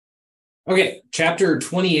Okay, chapter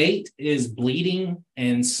 28 is bleeding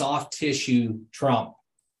and soft tissue trauma.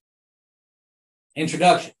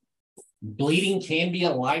 Introduction. Bleeding can be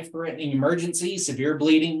a life-threatening emergency. Severe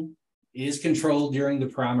bleeding is controlled during the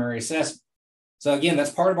primary assessment. So again,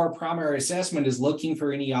 that's part of our primary assessment, is looking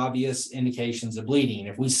for any obvious indications of bleeding.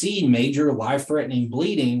 If we see major life-threatening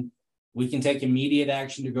bleeding, we can take immediate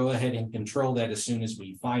action to go ahead and control that as soon as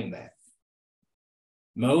we find that.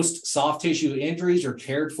 Most soft tissue injuries are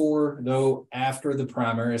cared for, though, after the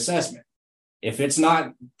primary assessment. If it's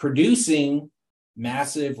not producing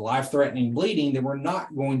massive life-threatening bleeding, then we're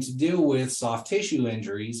not going to deal with soft tissue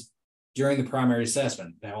injuries during the primary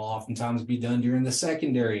assessment. That will oftentimes be done during the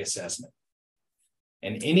secondary assessment.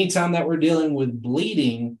 And anytime that we're dealing with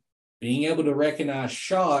bleeding, being able to recognize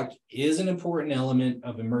shock is an important element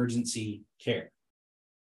of emergency care.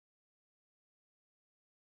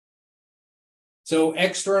 So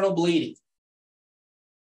external bleeding.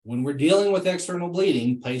 When we're dealing with external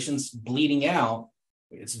bleeding, patients bleeding out,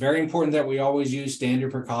 it's very important that we always use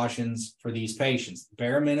standard precautions for these patients.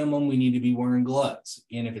 Bare minimum, we need to be wearing gloves.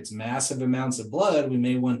 And if it's massive amounts of blood, we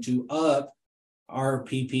may want to up our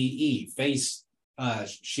PPE, face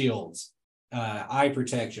shields, eye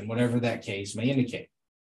protection, whatever that case may indicate.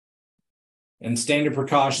 And standard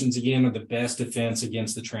precautions, again, are the best defense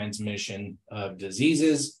against the transmission of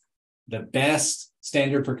diseases. The best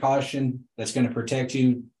standard precaution that's going to protect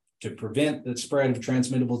you to prevent the spread of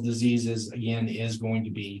transmittable diseases, again, is going to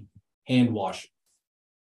be hand washing.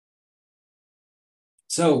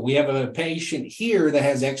 So we have a patient here that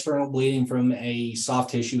has external bleeding from a soft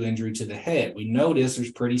tissue injury to the head. We notice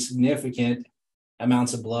there's pretty significant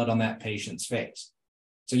amounts of blood on that patient's face.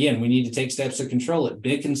 So again, we need to take steps to control it.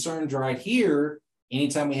 Big concerns right here,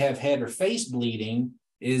 anytime we have head or face bleeding,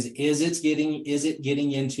 is it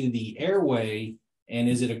getting into the airway, and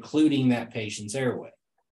is it occluding that patient's airway?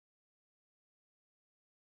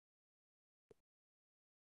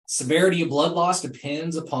 Severity of blood loss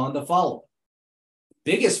depends upon the following.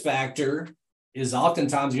 Biggest factor is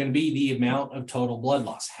oftentimes going to be the amount of total blood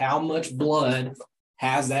loss. How much blood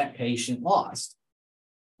has that patient lost?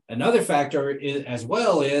 Another factor as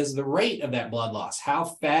well is the rate of that blood loss. How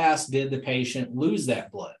fast did the patient lose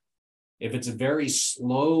that blood? If it's a very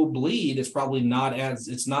slow bleed,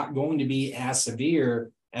 it's not going to be as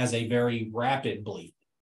severe as a very rapid bleed.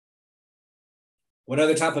 What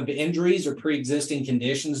other type of injuries or pre-existing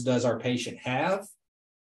conditions does our patient have?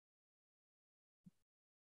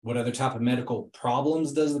 What other type of medical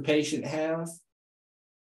problems does the patient have?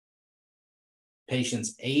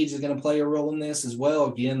 Patient's age is going to play a role in this as well.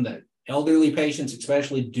 Again, the elderly patients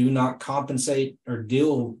especially do not compensate or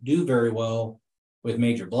do very well with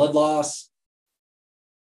major blood loss.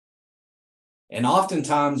 And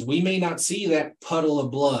oftentimes we may not see that puddle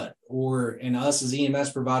of blood, or in us as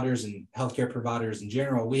EMS providers and healthcare providers in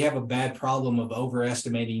general, we have a bad problem of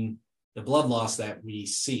overestimating the blood loss that we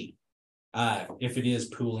see, if it is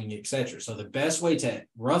pooling, etc. So the best way to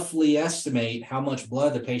roughly estimate how much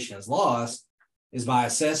blood the patient has lost is by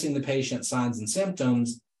assessing the patient's signs and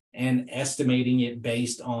symptoms and estimating it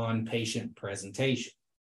based on patient presentation.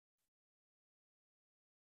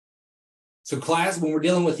 So when we're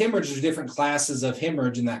dealing with hemorrhage, there's different classes of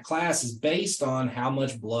hemorrhage, and that class is based on how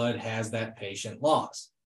much blood has that patient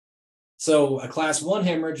lost. So a class 1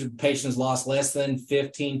 hemorrhage, the patient has lost less than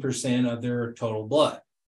 15% of their total blood.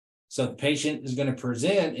 So the patient is going to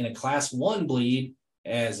present in a class 1 bleed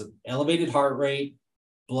as elevated heart rate,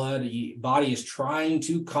 body is trying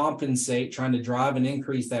to compensate, trying to drive and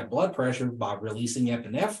increase that blood pressure by releasing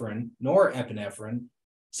norepinephrine.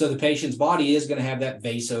 So the patient's body is going to have that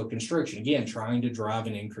vasoconstriction, again, trying to drive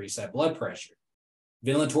and increase that blood pressure.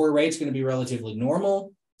 Ventilatory rate is going to be relatively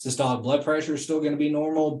normal. Systolic blood pressure is still going to be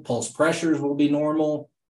normal. Pulse pressures will be normal.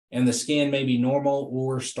 And the skin may be normal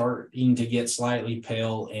or starting to get slightly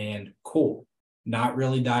pale and cool. Not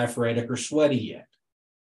really diaphoretic or sweaty yet.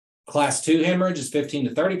 Class 2 hemorrhage is 15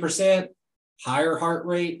 to 30%. Higher heart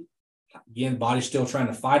rate. Again, the body's still trying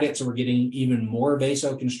to fight it, so we're getting even more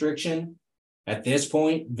vasoconstriction. At this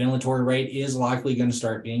point, ventilatory rate is likely going to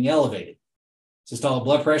start being elevated. Systolic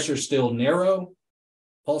blood pressure is still narrow.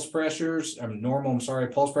 Pulse pressures are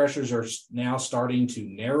now starting to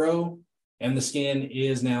narrow, and the skin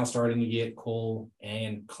is now starting to get cool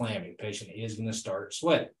and clammy. The patient is going to start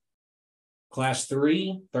sweating. Class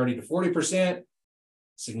 3, 30 to 40%,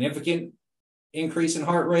 significant increase in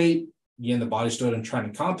heart rate. Again, the body's still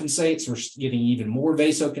trying to compensate, so we're getting even more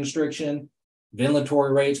vasoconstriction.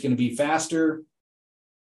 Ventilatory rate is going to be faster.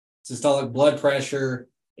 Systolic blood pressure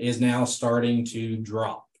is now starting to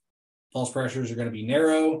drop. Pulse pressures are going to be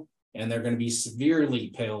narrow, and they're going to be severely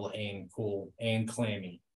pale and cool and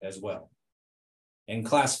clammy as well. And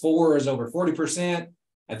class 4 is over 40%.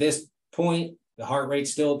 At this point,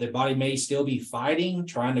 the body may still be fighting,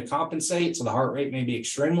 trying to compensate. So the heart rate may be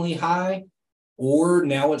extremely high, or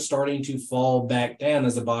now it's starting to fall back down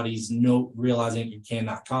as the body's realizing it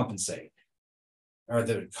cannot compensate, or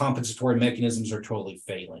the compensatory mechanisms are totally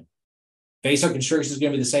failing. Vasoconstriction is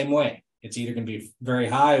going to be the same way. It's either going to be very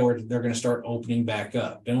high or they're going to start opening back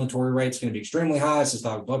up. Ventilatory rate is going to be extremely high.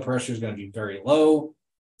 Systolic blood pressure is going to be very low.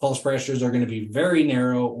 Pulse pressures are going to be very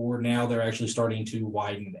narrow, or now they're actually starting to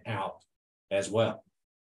widen out as well.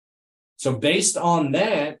 So based on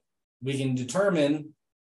that, we can determine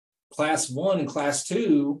class 1 and class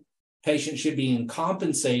 2, patients should be in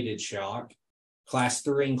compensated shock. Class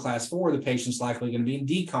 3 and class 4, the patient's likely going to be in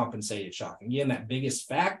decompensated shock. Again, that biggest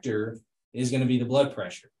factor is going to be the blood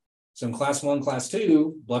pressure. So in class 1, class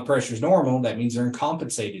 2, blood pressure is normal. That means they're in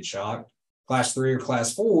compensated shock. Class 3 or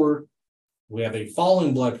class 4, we have a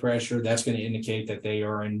falling blood pressure. That's going to indicate that they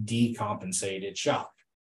are in decompensated shock.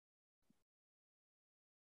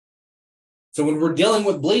 So when we're dealing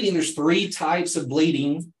with bleeding, there's 3 types of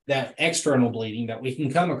bleeding, that external bleeding, that we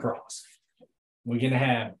can come across. We're going to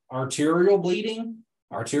have arterial bleeding.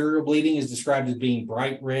 Arterial bleeding is described as being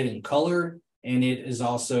bright red in color, and it is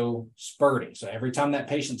also spurting. So every time that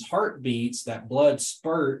patient's heart beats, that blood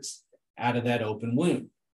spurts out of that open wound.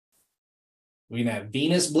 We can have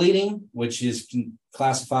venous bleeding, which is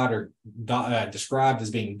classified or described as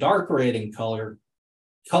being dark red in color.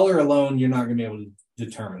 Color alone, you're not going to be able to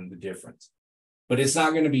determine the difference. But it's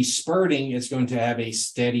not going to be spurting. It's going to have a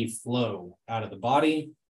steady flow out of the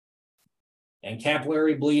body. And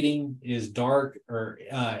capillary bleeding is dark or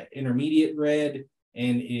intermediate red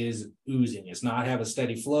and is oozing. It's not have a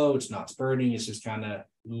steady flow. It's not spurting. It's just kind of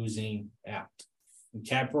oozing out. And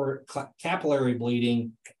capillary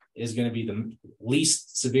bleeding is going to be the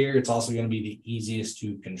least severe. It's also going to be the easiest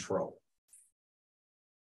to control.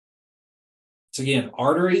 So again,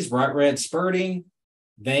 arteries, bright red spurting,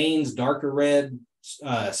 veins, darker red,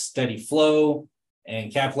 steady flow,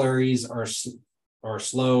 and capillaries are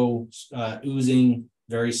slow, oozing,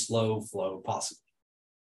 very slow flow possibly.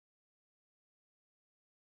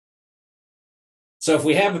 So if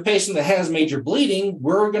we have a patient that has major bleeding,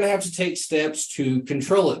 we're going to have to take steps to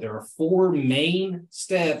control it. There are 4 main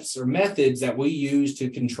steps or methods that we use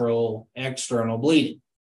to control external bleeding.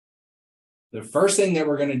 The first thing that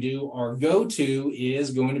we're going to do, our go-to,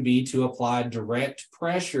 is going to be to apply direct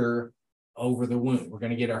pressure over the wound. We're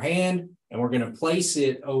going to get our hand and we're going to place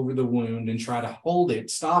it over the wound and try to hold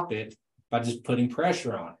it, stop it, by just putting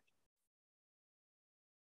pressure on it.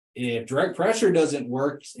 If direct pressure doesn't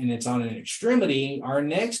work and it's on an extremity, our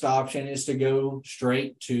next option is to go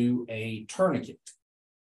straight to a tourniquet.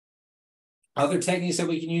 Other techniques that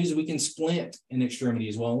we can use, we can splint an extremity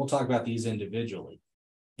as well. And we'll talk about these individually.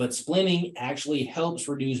 But splinting actually helps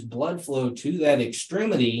reduce blood flow to that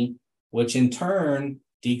extremity, which in turn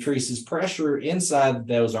decreases pressure inside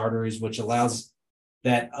those arteries, which allows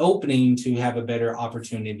that opening to have a better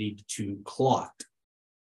opportunity to clot.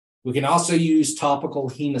 We can also use topical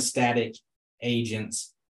hemostatic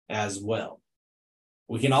agents as well.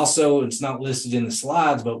 We can also, it's not listed in the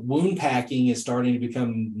slides, but wound packing is starting to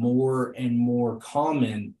become more and more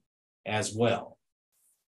common as well.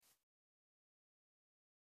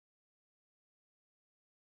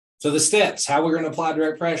 So the steps, how we're going to apply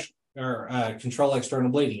direct pressure or control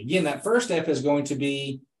external bleeding. Again, that first step is going to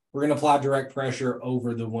be, we're going to apply direct pressure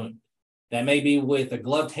over the wound. That may be with a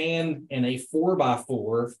gloved hand and a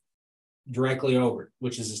 4x4 directly over it,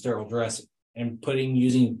 which is a sterile dressing, and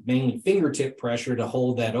using mainly fingertip pressure to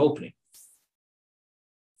hold that opening.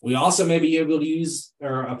 We also may be able to use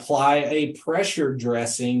or apply a pressure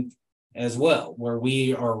dressing as well, where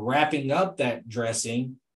we are wrapping up that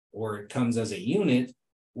dressing, or it comes as a unit,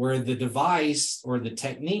 where the device or the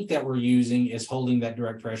technique that we're using is holding that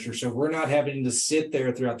direct pressure. So we're not having to sit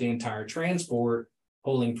there throughout the entire transport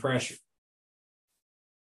holding pressure.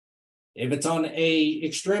 If it's on a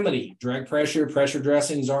extremity, direct pressure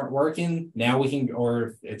dressings aren't working, now we can, or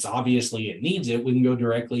if it's obviously it needs it, we can go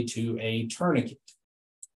directly to a tourniquet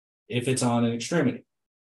if it's on an extremity.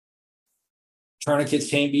 Tourniquets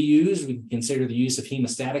can be used. We can consider the use of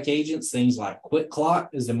hemostatic agents. Things like QuikClot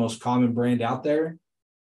is the most common brand out there.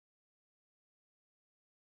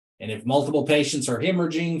 And if multiple patients are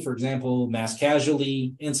hemorrhaging, for example, mass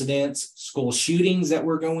casualty incidents, school shootings that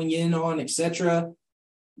we're going in on, etc.,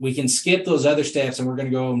 we can skip those other steps and we're going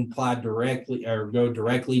to go and apply directly or go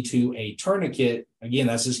directly to a tourniquet. Again,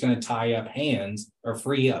 that's just going to tie up hands or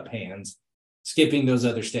free up hands, skipping those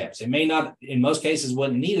other steps. It may not, in most cases,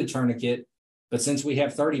 wouldn't need a tourniquet, but since we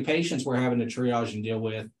have 30 patients we're having to triage and deal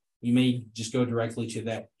with, we may just go directly to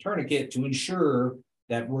that tourniquet to ensure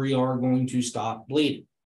that we are going to stop bleeding.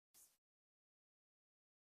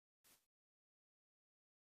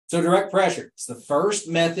 So direct pressure is the first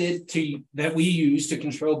method that we use to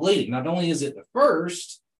control bleeding. Not only is it the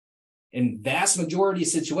first, in vast majority of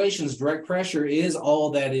situations, direct pressure is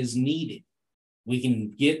all that is needed. We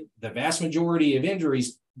can get the vast majority of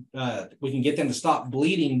injuries, we can get them to stop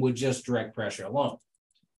bleeding with just direct pressure alone.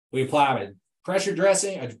 We apply a pressure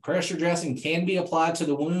dressing. A pressure dressing can be applied to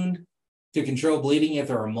the wound to control bleeding if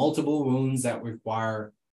there are multiple wounds that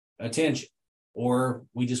require attention, or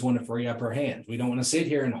we just want to free up our hands. We don't want to sit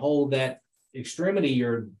here and hold that extremity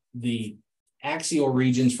or the axial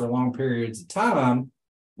regions for long periods of time.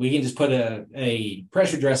 We can just put a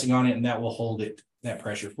pressure dressing on it, and that will hold that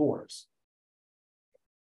pressure for us.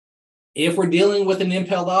 If we're dealing with an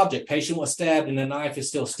impaled object, patient was stabbed and a knife is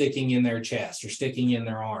still sticking in their chest or sticking in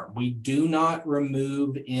their arm, we do not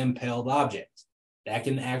remove impaled objects. That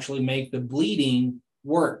can actually make the bleeding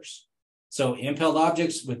worse. So impaled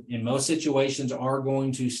objects in most situations are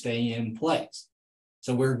going to stay in place.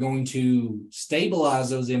 So we're going to stabilize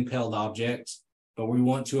those impaled objects, but we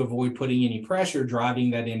want to avoid putting any pressure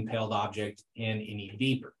driving that impaled object in any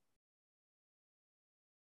deeper.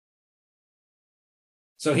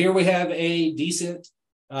 So here we have a decent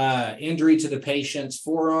injury to the patient's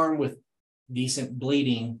forearm with decent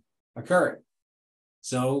bleeding occurring.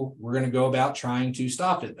 So we're going to go about trying to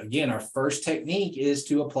stop it. Again, our first technique is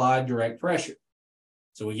to apply direct pressure.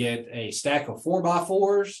 So we get a stack of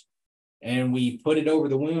 4x4s and we put it over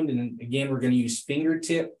the wound. And again, we're going to use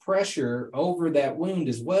fingertip pressure over that wound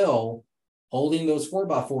as well, holding those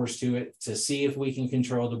 4x4s to it to see if we can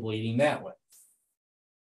control the bleeding that way.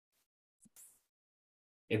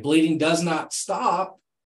 If bleeding does not stop,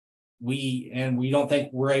 we don't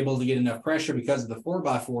think we're able to get enough pressure because of the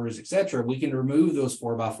 4x4s, etc., we can remove those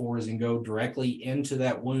 4x4s and go directly into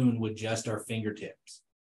that wound with just our fingertips.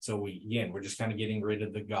 So we're just kind of getting rid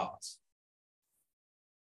of the gauze.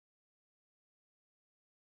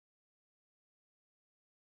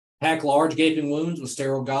 Pack large gaping wounds with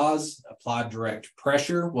sterile gauze, apply direct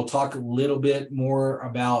pressure. We'll talk a little bit more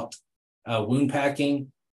about wound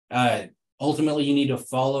packing. Ultimately, you need to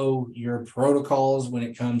follow your protocols when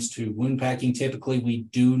it comes to wound packing. Typically, we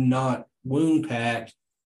do not wound pack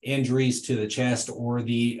injuries to the chest or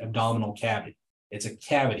the abdominal cavity. It's a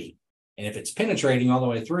cavity. And if it's penetrating all the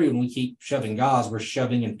way through and we keep shoving gauze, we're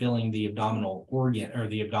shoving and filling the abdominal organ or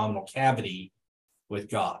the abdominal cavity with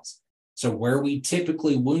gauze. So where we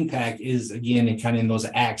typically wound pack is, again, in those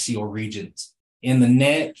axial regions. In the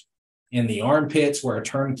neck, in the armpits where a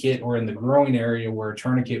tourniquet, or in the groin area where a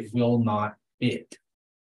tourniquet will not fit.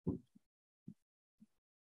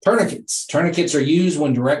 Tourniquets. Tourniquets are used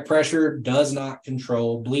when direct pressure does not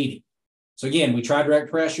control bleeding. So again, we try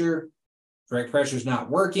direct pressure. Direct pressure is not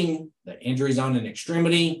working. The injury's on an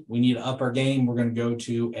extremity. We need to up our game. We're going to go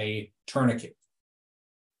to a tourniquet.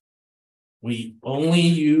 We only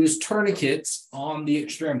use tourniquets on the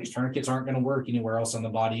extremities. Tourniquets aren't going to work anywhere else on the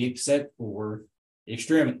body except for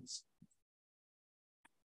extremities.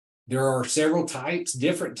 There are several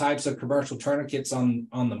different types of commercial tourniquets on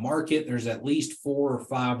the market. There's at least 4 or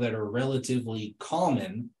 5 that are relatively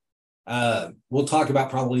common. We'll talk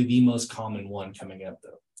about probably the most common one coming up,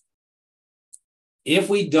 though. If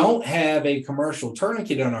we don't have a commercial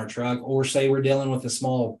tourniquet on our truck, or say we're dealing with a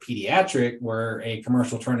small pediatric where a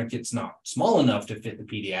commercial tourniquet's not small enough to fit the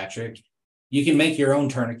pediatric, you can make your own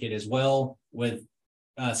tourniquet as well with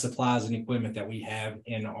supplies and equipment that we have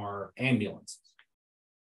in our ambulance.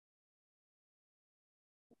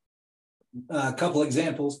 A couple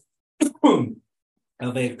examples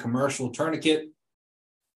of a commercial tourniquet.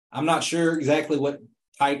 I'm not sure exactly what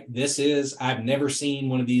type this is. I've never seen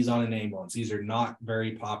one of these on an ambulance. These are not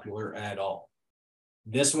very popular at all.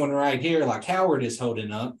 This one right here, like Howard is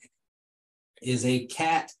holding up, is a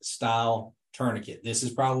CAT style tourniquet. This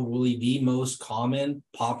is probably the most common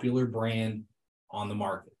popular brand on the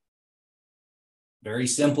market. Very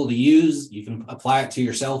simple to use. You can apply it to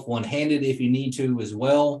yourself one-handed if you need to as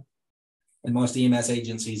well. And most EMS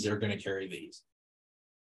agencies are going to carry these.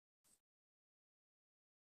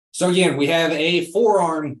 So again, we have a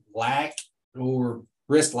forearm lac or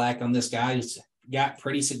wrist lac on this guy. He's got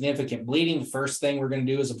pretty significant bleeding. The first thing we're going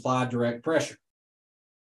to do is apply direct pressure.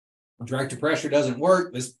 When direct pressure doesn't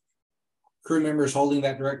work, this crew member is holding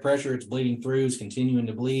that direct pressure. It's bleeding through. It's continuing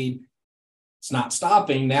to bleed. It's not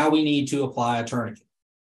stopping. Now we need to apply a tourniquet.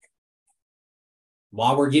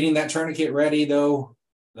 While we're getting that tourniquet ready, though,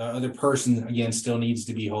 the other person, again, still needs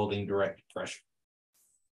to be holding direct pressure.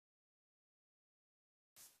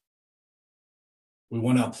 We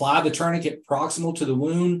want to apply the tourniquet proximal to the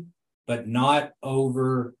wound but not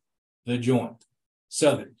over the joint.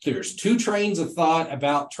 So there's two trains of thought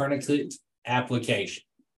about tourniquet application.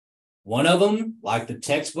 One of them, like the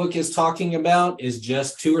textbook is talking about, is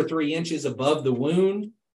just 2 or 3 inches above the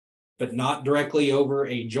wound, but not directly over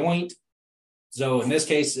a joint. So in this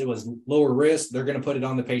case, it was lower wrist. They're going to put it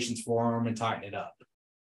on the patient's forearm and tighten it up.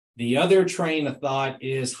 The other train of thought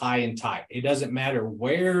is high and tight. It doesn't matter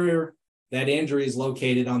where that injury is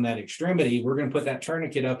located on that extremity. We're going to put that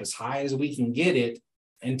tourniquet up as high as we can get it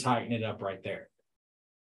and tighten it up right there.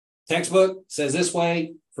 Textbook says this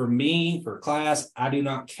way. For me, for class, I do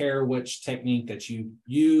not care which technique that you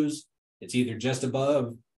use. It's either just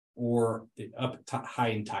above or up high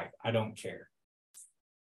and tight. I don't care.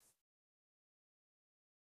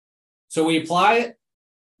 So we apply it,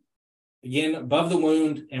 again, above the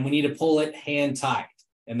wound, and we need to pull it hand tight.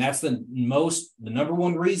 And that's the number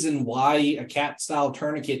one reason why a cat-style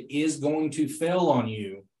tourniquet is going to fail on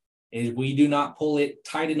you, is we do not pull it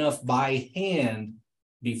tight enough by hand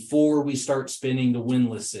before we start spinning the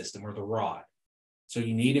windlass system or the rod. So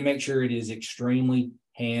you need to make sure it is extremely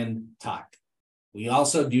hand tight. We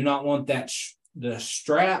also do not want the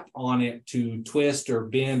strap on it to twist or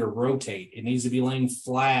bend or rotate. It needs to be laying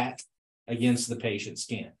flat against the patient's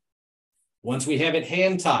skin. Once we have it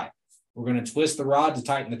hand tight, we're going to twist the rod to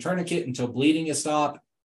tighten the tourniquet until bleeding is stopped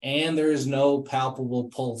and there is no palpable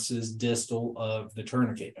pulses distal of the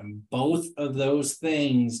tourniquet. And both of those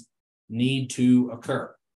things need to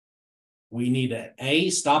occur. We need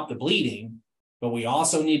to stop the bleeding, but we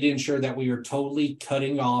also need to ensure that we are totally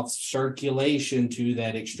cutting off circulation to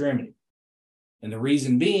that extremity. And the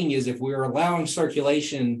reason being is if we are allowing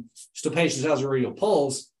circulation to the patient's has a radial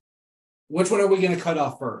pulse, which one are we going to cut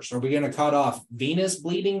off first? Are we going to cut off venous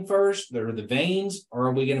bleeding first, or the veins, or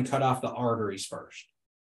are we going to cut off the arteries first?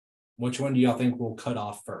 Which one do y'all think we'll cut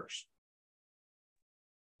off first?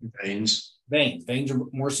 Veins. Veins are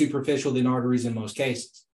more superficial than arteries in most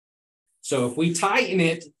cases. So if we tighten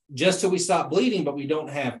it just till we stop bleeding, but we don't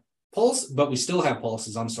have pulse, but we still have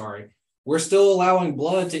pulses, we're still allowing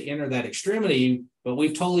blood to enter that extremity, but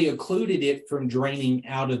we've totally occluded it from draining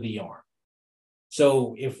out of the arm.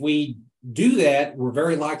 So if we do that, we're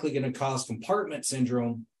very likely going to cause compartment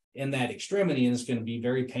syndrome in that extremity, and it's going to be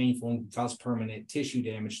very painful and cause permanent tissue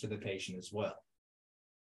damage to the patient as well.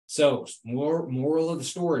 So, moral of the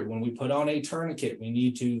story, when we put on a tourniquet, we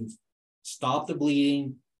need to stop the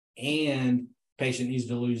bleeding and patient needs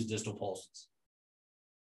to lose distal pulses.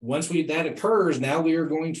 Once that occurs, now we are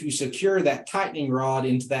going to secure that tightening rod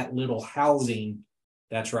into that little housing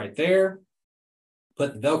that's right there.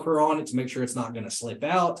 Put the Velcro on it to make sure it's not going to slip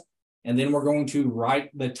out. And then we're going to write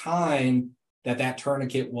the time that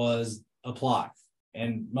tourniquet was applied.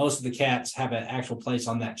 And most of the cats have an actual place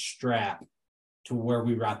on that strap to where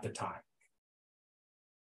we write the time.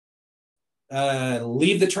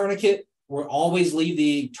 Leave the tourniquet. We'll always leave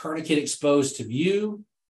the tourniquet exposed to view.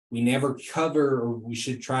 We never cover, or we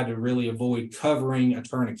should try to really avoid covering a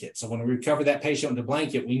tourniquet. So when we cover that patient with a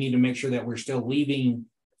blanket, we need to make sure that we're still leaving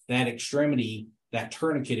that extremity, that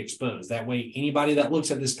tourniquet exposed. That way, anybody that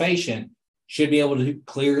looks at this patient should be able to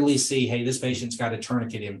clearly see, hey, this patient's got a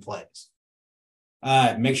tourniquet in place.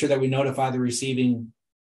 Make sure that we notify the receiving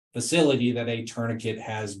facility that a tourniquet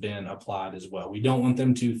has been applied as well. We don't want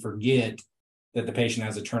them to forget that the patient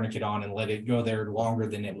has a tourniquet on and let it go there longer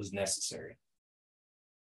than it was necessary.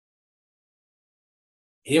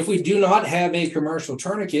 If we do not have a commercial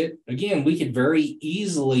tourniquet, again, we could very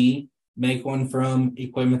easily make one from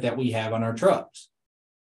equipment that we have on our trucks.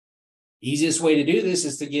 Easiest way to do this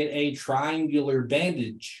is to get a triangular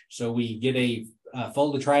bandage. So we get a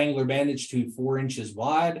folded triangular bandage to 4 inches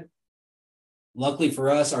wide. Luckily for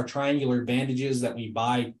us, our triangular bandages that we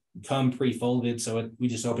buy come pre-folded, so we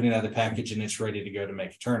just open it out of the package and it's ready to go to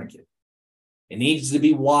make a tourniquet. It needs to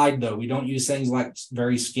be wide, though. We don't use things like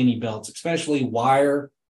very skinny belts, especially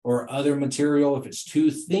wire or other material. If it's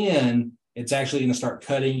too thin, it's actually going to start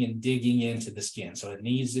cutting and digging into the skin. So it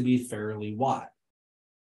needs to be fairly wide.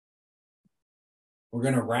 We're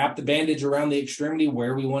going to wrap the bandage around the extremity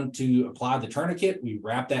where we want to apply the tourniquet. We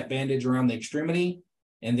wrap that bandage around the extremity,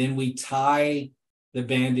 and then we tie the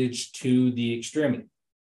bandage to the extremity.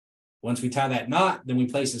 Once we tie that knot, then we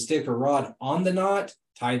place a stick or rod on the knot,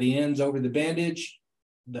 tie the ends over the bandage,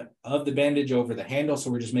 of the bandage over the handle. So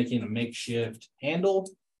we're just making a makeshift handle,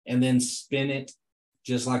 and then spin it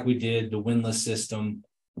just like we did the windlass system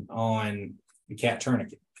on the cat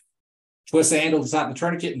tourniquet. Twist the handle to tighten the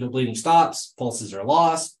tourniquet until bleeding stops, pulses are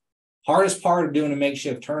lost. Hardest part of doing a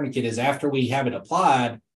makeshift tourniquet is after we have it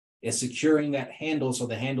applied, is securing that handle so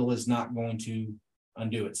the handle is not going to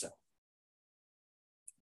undo itself.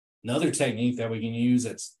 Another technique that we can use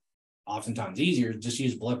that's oftentimes easier, just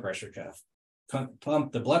use blood pressure cuff.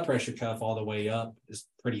 Pump the blood pressure cuff all the way up is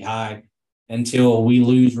pretty high until we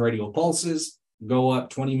lose radial pulses, go up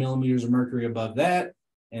 20 millimeters of mercury above that,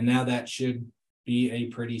 and now that should be a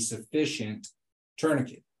pretty sufficient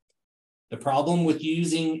tourniquet. The problem with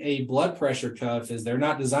using a blood pressure cuff is they're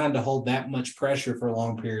not designed to hold that much pressure for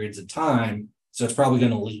long periods of time, so it's probably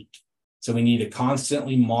going to leak. So we need to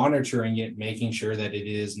constantly monitoring it, making sure that it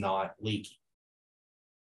is not leaking.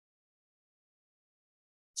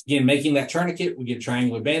 Again, making that tourniquet, we get a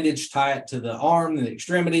triangular bandage, tie it to the arm and the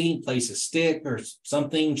extremity, place a stick or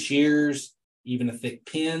something, shears, even a thick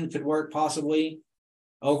pin could work possibly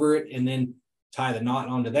over it, and then tie the knot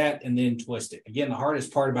onto that and then twist it. Again, the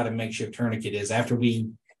hardest part about a makeshift tourniquet is after we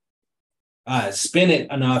spin it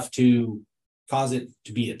enough to cause it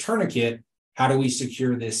to be a tourniquet, how do we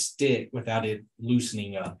secure this stick without it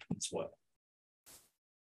loosening up as well?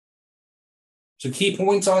 So key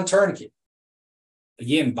points on tourniquet.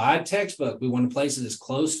 Again, by textbook, we want to place it as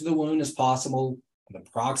close to the wound as possible on the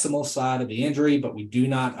proximal side of the injury, but we do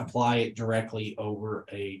not apply it directly over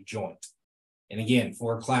a joint. And again,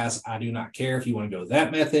 for class, I do not care if you want to go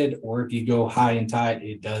that method or if you go high and tight,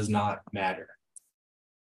 it does not matter.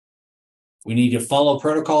 We need to follow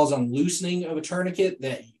protocols on loosening of a tourniquet.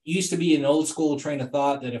 That used to be an old school train of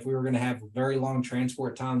thought that if we were going to have very long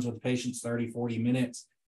transport times with the patients, 30, 40 minutes,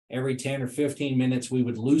 every 10 or 15 minutes, we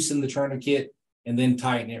would loosen the tourniquet and then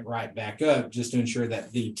tighten it right back up just to ensure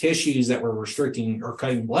that the tissues that we're restricting or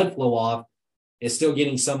cutting blood flow off is still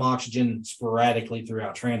getting some oxygen sporadically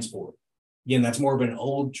throughout transport. Again, that's more of an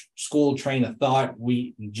old school train of thought.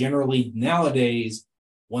 We generally nowadays,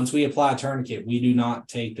 once we apply a tourniquet, we do not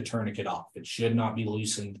take the tourniquet off. It should not be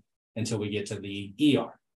loosened until we get to the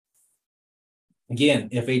ER. Again,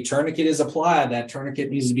 if a tourniquet is applied, that tourniquet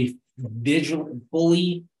needs to be visually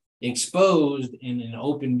fully exposed in an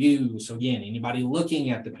open view. So again, anybody looking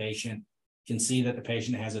at the patient can see that the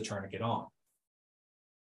patient has a tourniquet on.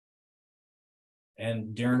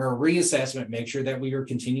 And during our reassessment, make sure that we are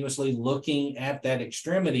continuously looking at that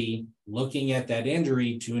extremity, looking at that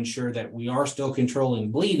injury to ensure that we are still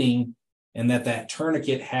controlling bleeding and that that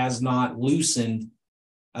tourniquet has not loosened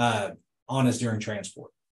on us during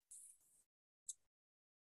transport.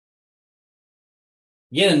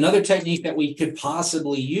 Again, another technique that we could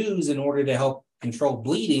possibly use in order to help control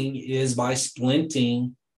bleeding is by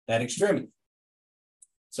splinting that extremity.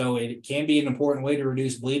 So it can be an important way to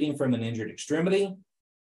reduce bleeding from an injured extremity.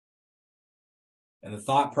 And the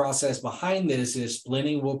thought process behind this is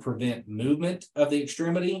splinting will prevent movement of the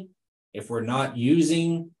extremity. If we're not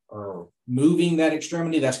using or moving that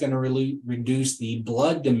extremity, that's going to reduce the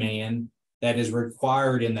blood demand that is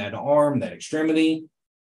required in that arm, that extremity.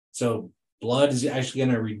 So blood is actually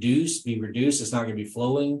going to be reduced. It's not going to be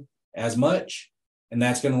flowing as much. And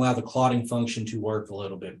that's going to allow the clotting function to work a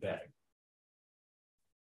little bit better.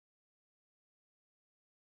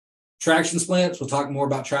 Traction splints, we'll talk more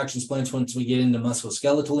about traction splints once we get into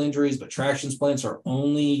musculoskeletal injuries, but traction splints are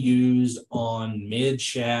only used on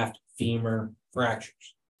mid-shaft femur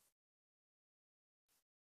fractures.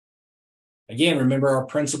 Again, remember our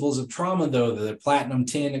principles of trauma, though, the platinum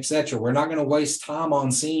 10, etc. We're not going to waste time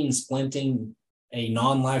on scene splinting a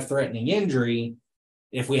non-life-threatening injury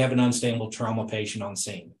if we have an unstable trauma patient on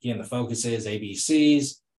scene. Again, the focus is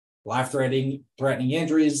ABCs, life-threatening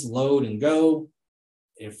injuries, load and go.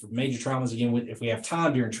 If major traumas, again, if we have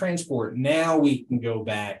time during transport, now we can go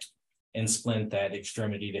back and splint that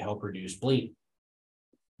extremity to help reduce bleeding.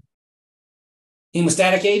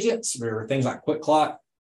 Hemostatic agents, or things like quick clot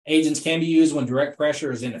agents, can be used when direct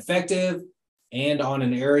pressure is ineffective and on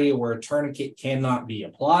an area where a tourniquet cannot be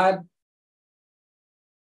applied.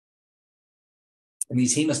 And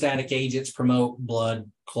these hemostatic agents promote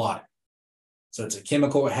blood clotting. So it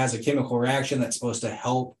has a chemical reaction that's supposed to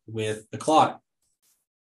help with the clotting.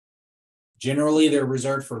 Generally, they're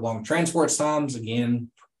reserved for long transport times. Again,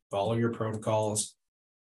 follow your protocols.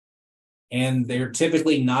 And they're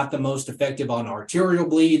typically not the most effective on arterial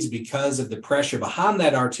bleeds because of the pressure behind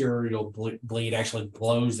that arterial bleed actually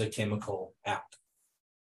blows the chemical out.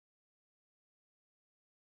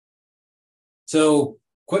 So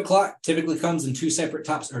quick clot typically comes in two different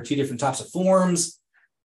types of forms.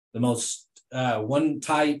 The most one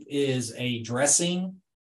type is a dressing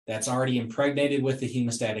that's already impregnated with the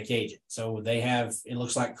hemostatic agent. So they have, it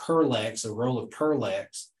looks like Kerlex, a roll of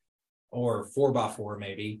Kerlex, or 4x4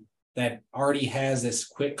 maybe, that already has this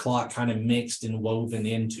quick clot kind of mixed and woven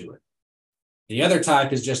into it. The other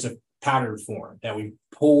type is just a powdered form that we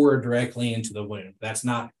pour directly into the wound. That's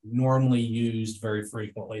not normally used very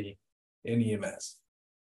frequently in EMS.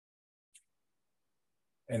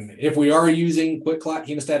 And if we are using quick clot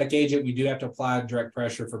hemostatic agent, we do have to apply direct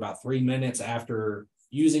pressure for about 3 minutes after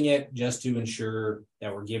using it, just to ensure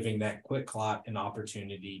that we're giving that quick clot an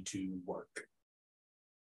opportunity to work.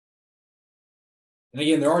 And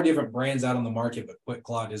again, there are different brands out on the market, but quick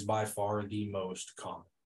clot is by far the most common.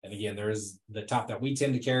 And again, there is the top that we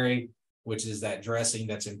tend to carry, which is that dressing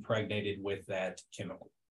that's impregnated with that chemical.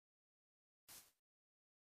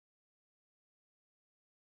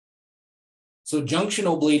 So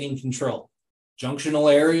junctional bleeding control.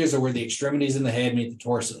 Junctional areas are where the extremities in the head meet the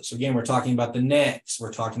torso. So again, we're talking about the necks,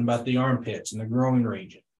 we're talking about the armpits and the groin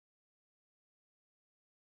region.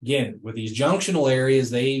 Again, with these junctional areas,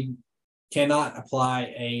 they cannot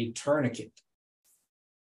apply a tourniquet.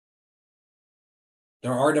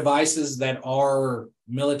 There are devices that our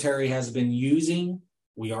military has been using.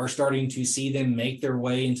 We are starting to see them make their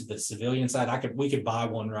way into the civilian side. We could buy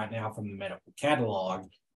one right now from the medical catalog,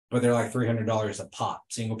 but they're like $300 a pop,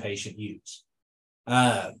 single patient use.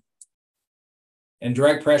 And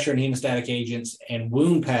direct pressure and hemostatic agents and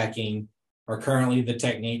wound packing are currently the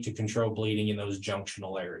technique to control bleeding in those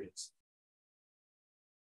junctional areas.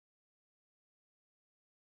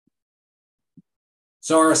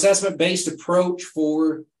 So our assessment-based approach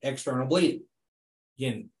for external bleeding.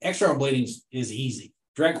 Again, external bleeding is easy.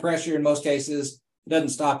 Direct pressure in most cases doesn't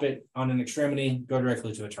stop it on an extremity, go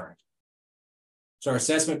directly to a tourniquet. So our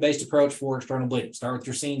assessment-based approach for external bleeding. Start with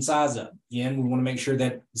your scene size up. Again, we want to make sure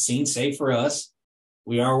that the scene's safe for us.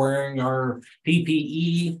 We are wearing our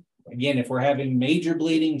PPE. Again, if we're having major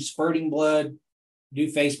bleeding, spurting blood, do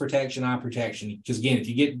face protection, eye protection. Because again, if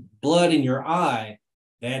you get blood in your eye,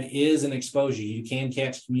 that is an exposure. You can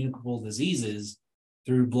catch communicable diseases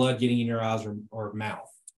through blood getting in your eyes or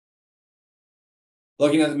mouth.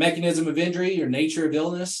 Looking at the mechanism of injury or nature of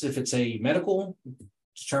illness, if it's a medical,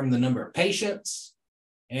 determine the number of patients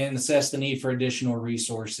and assess the need for additional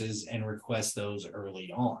resources and request those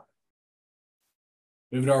early on.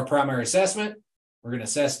 Moving to our primary assessment, we're going to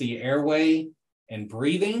assess the airway and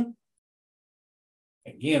breathing.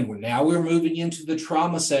 Again, now we're moving into the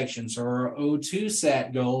trauma section, so our O2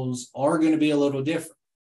 SAT goals are going to be a little different.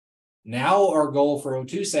 Now our goal for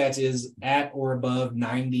O2 SATs is at or above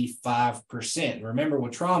 95%. Remember,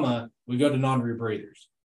 with trauma, we go to non-rebreathers.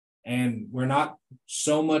 And we're not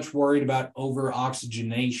so much worried about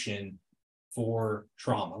over-oxygenation for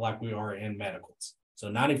trauma like we are in medicals. So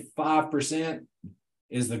 95%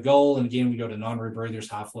 is the goal. And again, we go to non-rebreathers,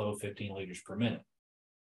 high flow, 15 liters per minute.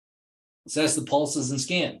 Assess the pulses and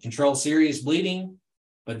skin. Control serious bleeding,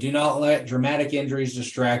 but do not let dramatic injuries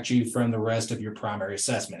distract you from the rest of your primary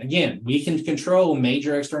assessment. Again, we can control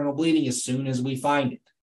major external bleeding as soon as we find it.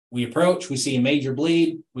 We approach, we see a major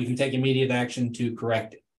bleed, we can take immediate action to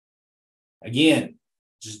correct it. Again,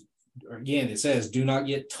 it says do not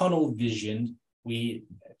get tunnel visioned. We,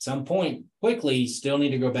 at some point, quickly still need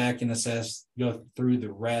to go back and go through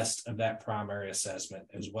the rest of that primary assessment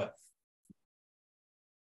as well.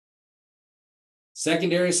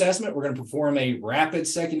 Secondary assessment, we're going to perform a rapid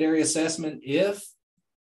secondary assessment if,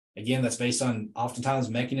 again, that's based on oftentimes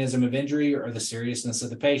mechanism of injury or the seriousness of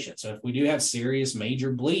the patient. So if we do have serious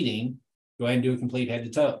major bleeding, go ahead and do a complete head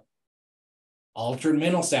to toe. Altered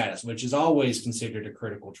mental status, which is always considered a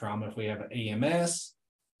critical trauma if we have an AMS,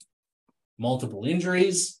 multiple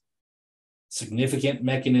injuries, significant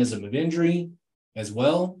mechanism of injury as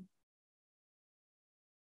well.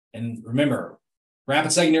 And remember,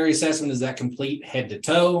 rapid secondary assessment is that complete head to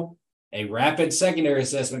toe. A rapid secondary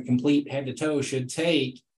assessment, complete head to toe, should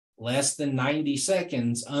take less than 90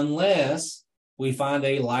 seconds unless we find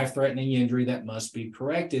a life-threatening injury that must be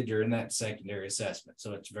corrected during that secondary assessment.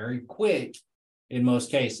 So it's very quick in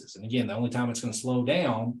most cases. And again, the only time it's going to slow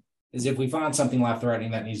down is if we find something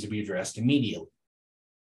life-threatening that needs to be addressed immediately.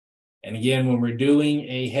 And again, when we're doing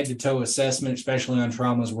a head-to-toe assessment, especially on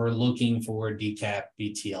traumas, we're looking for DCAP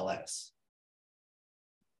BTLS.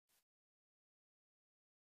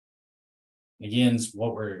 Again, it's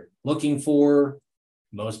what we're looking for,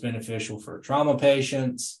 most beneficial for trauma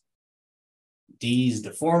patients. D's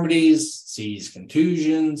deformities, C's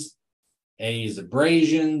contusions, A is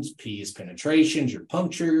abrasions, P is penetrations or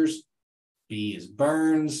punctures, B is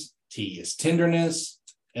burns, T is tenderness,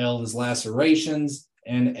 L is lacerations,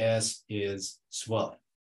 and S is swelling.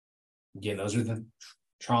 Again, those are the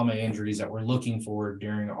trauma injuries that we're looking for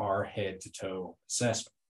during our head-to-toe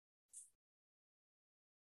assessment.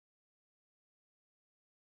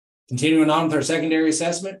 Continuing on with our secondary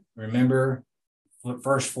assessment, remember, the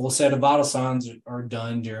first full set of vital signs are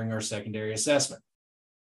done during our secondary assessment.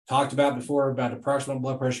 Talked about before about approximate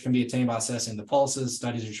blood pressure can be attained by assessing the pulses.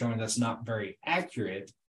 Studies are showing that's not very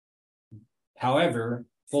accurate. However,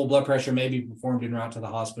 full blood pressure may be performed en route to the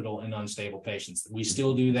hospital in unstable patients. We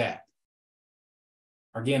still do that.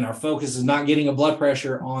 Again, our focus is not getting a blood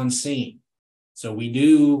pressure on scene. So we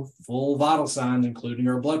do full vital signs, including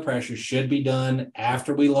our blood pressure, should be done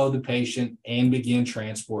after we load the patient and begin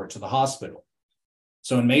transport to the hospital.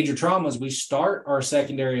 So in major traumas, we start our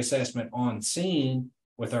secondary assessment on scene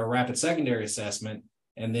with our rapid secondary assessment,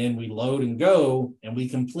 and then we load and go, and we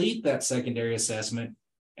complete that secondary assessment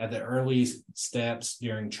at the early steps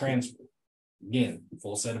during transport. Again,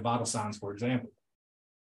 full set of vital signs, for example.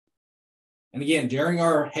 And again, during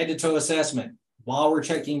our head-to-toe assessment, while we're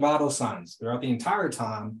checking vital signs, throughout the entire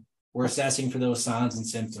time, we're assessing for those signs and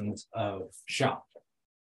symptoms of shock.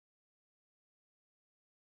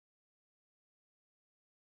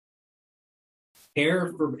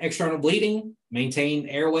 Care for external bleeding, maintain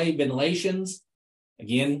airway ventilations.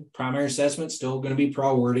 Again, primary assessment still going to be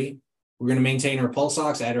priority. We're going to maintain our pulse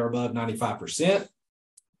ox at or above 95%.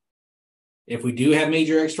 If we do have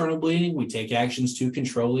major external bleeding, we take actions to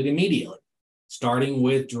control it immediately, starting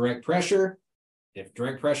with direct pressure. If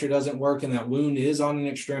direct pressure doesn't work and that wound is on an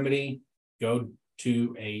extremity, go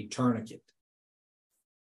to a tourniquet.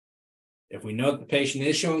 If we know that the patient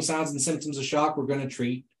is showing signs and symptoms of shock, we're going to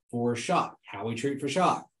treat for shock. How we treat for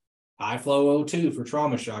shock: high flow O2 for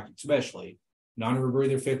trauma shock, especially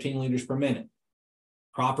non-rebreather 15 liters per minute.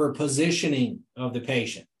 Proper positioning of the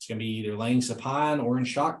patient. It's going to be either laying supine or in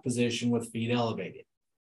shock position with feet elevated.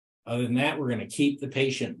 Other than that, we're going to keep the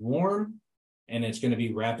patient warm, and it's going to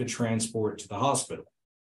be rapid transport to the hospital.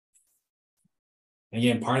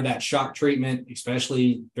 Again, part of that shock treatment,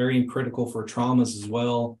 especially very critical for traumas as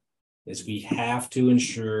well, is we have to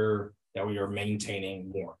ensure that we are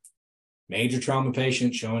maintaining warmth. Major trauma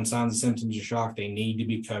patients showing signs and symptoms of shock, they need to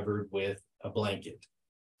be covered with a blanket.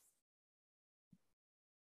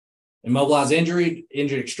 Immobilized injured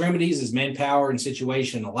extremities as manpower and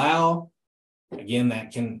situation allow. Again,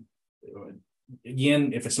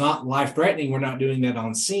 if it's not life-threatening, we're not doing that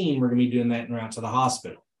on scene. We're going to be doing that en route to the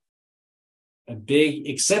hospital. A big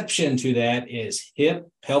exception to that is hip,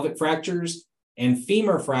 pelvic fractures, and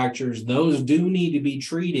femur fractures. Those do need to be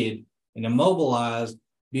treated and immobilized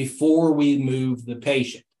before we move the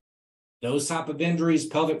patient. Those type of injuries,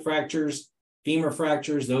 pelvic fractures, femur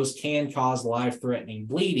fractures, those can cause life-threatening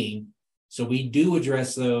bleeding. So we do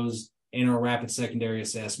address those in our rapid secondary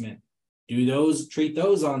assessment. Treat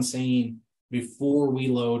those on scene before we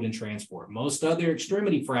load and transport. Most other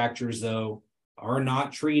extremity fractures, though, are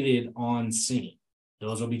not treated on scene.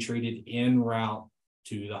 Those will be treated en route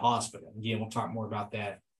to the hospital. Again, we'll talk more about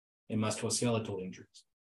that in musculoskeletal injuries.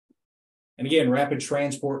 And again, rapid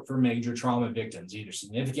transport for major trauma victims, either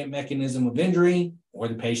significant mechanism of injury or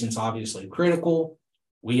the patient's obviously critical.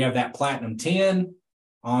 We have that platinum 10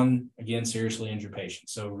 on, again, seriously injured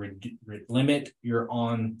patients. So limit your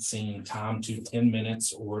on-scene time to 10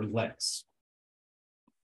 minutes or less.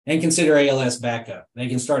 And consider ALS backup. They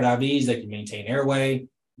can start IVs, they can maintain airway.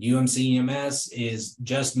 UMC EMS is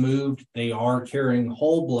just moved. They are carrying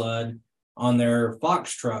whole blood on their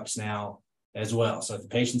Fox trucks now as well. So if the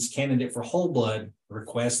patient's candidate for whole blood,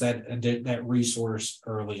 request that resource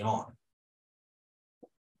early on.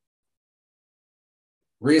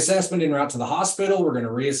 Reassessment en route to the hospital. We're going to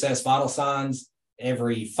reassess vital signs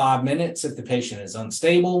every 5 minutes if the patient is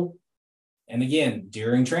unstable. And again,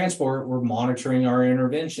 during transport, we're monitoring our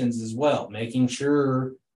interventions as well, making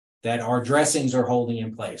sure that our dressings are holding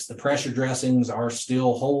in place. The pressure dressings are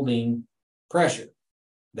still holding pressure,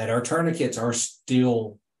 that our tourniquets are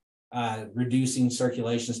still reducing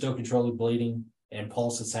circulation, still controlling bleeding, and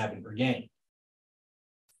pulses haven't regained.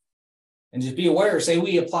 And just be aware, say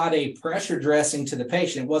we applied a pressure dressing to the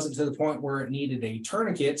patient, it wasn't to the point where it needed a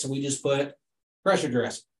tourniquet, so we just put pressure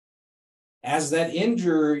dressing. As that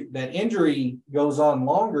injury goes on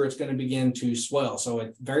longer, it's going to begin to swell. So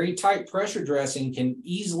a very tight pressure dressing can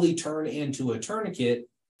easily turn into a tourniquet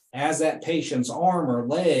as that patient's arm or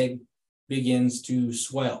leg begins to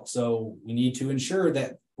swell. So we need to ensure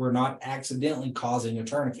that we're not accidentally causing a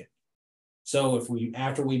tourniquet. So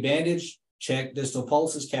after we bandage, check distal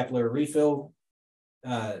pulses, capillary refill,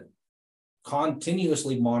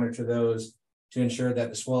 continuously monitor those to ensure that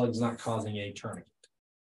the swelling is not causing a tourniquet.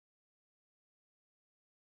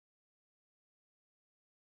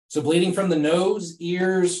 So bleeding from the nose,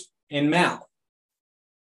 ears, and mouth.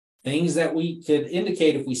 Things that we could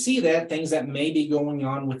indicate if we see that, things that may be going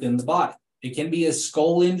on within the body. It can be a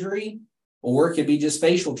skull injury, or it could be just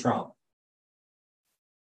facial trauma.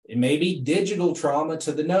 It may be digital trauma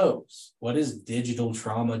to the nose. What is digital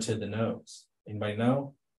trauma to the nose? Anybody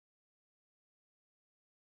know?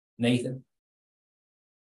 Nathan?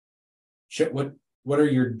 What are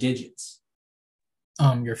your digits?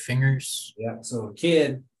 Your fingers. Yeah. So a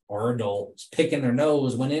kid or adult is picking their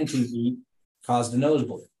nose, went in too deep, caused a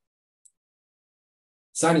nosebleed.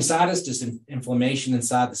 Sinusitis, just inflammation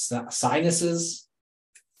inside the sinuses.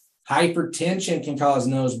 Hypertension can cause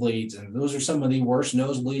nosebleeds, and those are some of the worst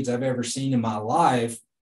nosebleeds I've ever seen in my life.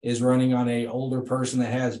 Is running on an older person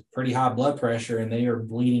that has pretty high blood pressure, and they are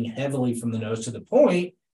bleeding heavily from the nose to the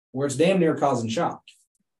point where it's damn near causing shock.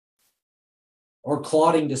 Or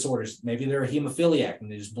clotting disorders. Maybe they're a hemophiliac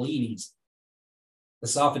and they just bleed easy.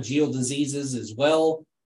 Esophageal diseases as well.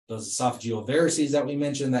 Those esophageal varices that we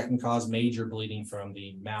mentioned, that can cause major bleeding from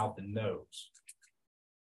the mouth and nose.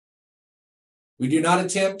 We do not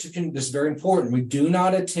attempt to, this is very important, we do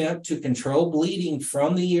not attempt to control bleeding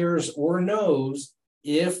from the ears or nose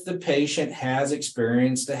if the patient has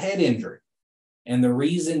experienced a head injury. And the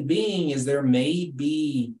reason being is there may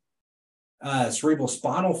be cerebral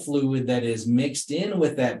spinal fluid that is mixed in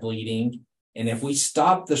with that bleeding. And if we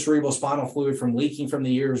stop the cerebral spinal fluid from leaking from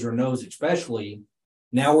the ears or nose especially,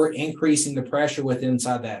 now we're increasing the pressure within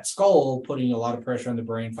inside that skull, putting a lot of pressure on the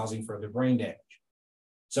brain, causing further brain damage.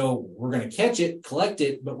 So we're going to catch it, collect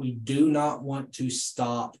it, but we do not want to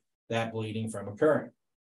stop that bleeding from occurring.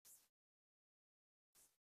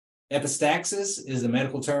 Epistaxis is the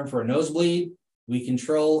medical term for a nosebleed. We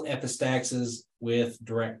control epistaxis with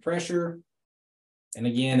direct pressure. And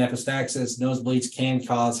again, epistaxis, nosebleeds can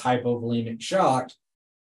cause hypovolemic shock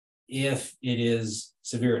if it is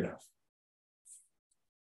severe enough.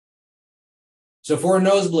 So for a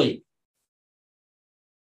nosebleed,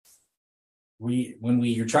 when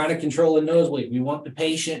you're trying to control a nosebleed, we want the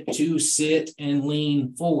patient to sit and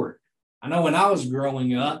lean forward. I know when I was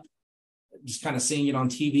growing up, just kind of seeing it on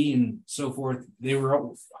TV and so forth, I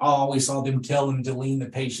always saw them tell them to lean the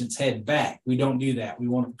patient's head back. We don't do that. We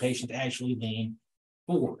want the patient to actually lean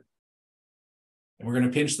forward. And we're going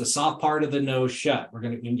to pinch the soft part of the nose shut. We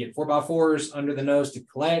can get 4x4s under the nose to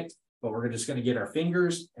collect, but we're just going to get our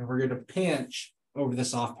fingers and we're going to pinch over the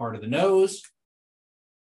soft part of the nose.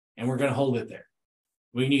 And we're going to hold it there.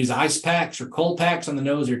 We can use ice packs or cold packs on the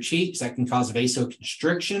nose or cheeks. That can cause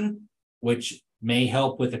vasoconstriction, which may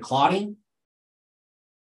help with the clotting.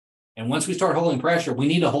 And once we start holding pressure, we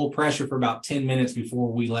need to hold pressure for about 10 minutes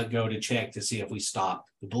before we let go to check to see if we stop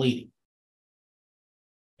the bleeding.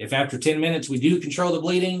 If after 10 minutes we do control the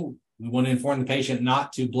bleeding, we want to inform the patient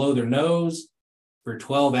not to blow their nose for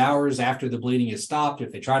 12 hours after the bleeding is stopped.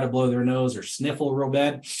 If they try to blow their nose or sniffle real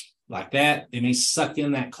bad, like that, they may suck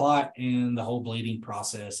in that clot and the whole bleeding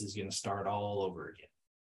process is going to start all over again.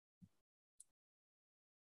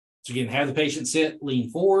 So again, have the patient sit, lean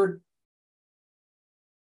forward,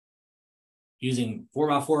 using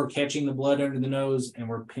 4x4, catching the blood under the nose, and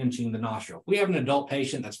we're pinching the nostril. If we have an adult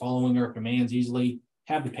patient that's following our commands easily,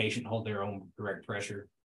 have the patient hold their own direct pressure.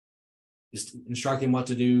 Just instruct them what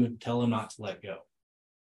to do, tell them not to let go.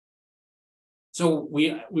 So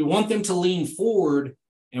we want them to lean forward,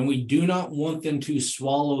 and we do not want them to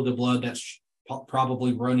swallow the blood that's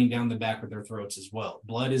probably running down the back of their throats as well.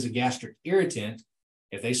 Blood is a gastric irritant.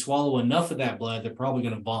 If they swallow enough of that blood, they're probably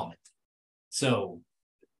going to vomit. So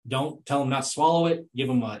don't tell them not to swallow it. Give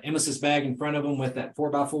them an emesis bag in front of them with that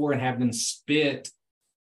 4x4 and have them spit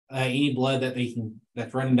any blood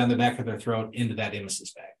that's running down the back of their throat into that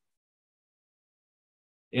emesis bag.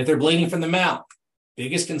 If they're bleeding from the mouth,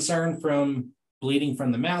 biggest concern from bleeding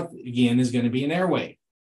from the mouth, again, is going to be an airway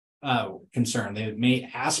concern. They may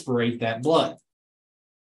aspirate that blood.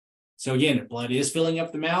 So again, if blood is filling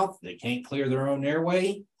up the mouth, they can't clear their own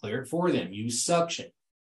airway, clear it for them. Use suction.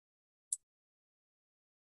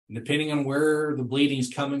 Depending on where the bleeding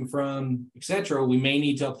is coming from, etc., we may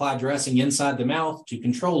need to apply dressing inside the mouth to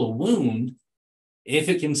control a wound. If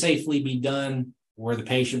it can safely be done where we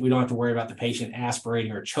don't have to worry about the patient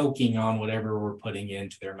aspirating or choking on whatever we're putting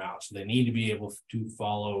into their mouth. So they need to be able to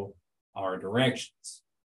follow our directions.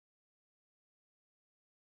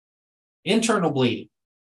 Internal bleeding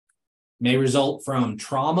may result from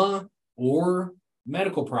trauma or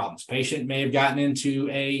medical problems. Patient may have gotten into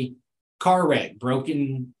a car wreck, broke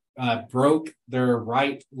their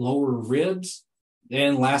right lower ribs,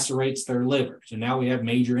 then lacerates their liver. So now we have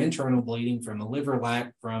major internal bleeding from the liver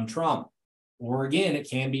lac from trauma. Or again, it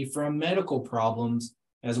can be from medical problems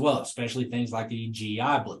as well, especially things like the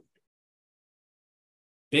GI bleed.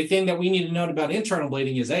 Big thing that we need to note about internal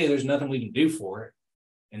bleeding is A, there's nothing we can do for it.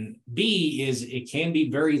 And B is it can be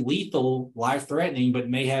very lethal, life-threatening, but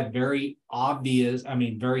may have very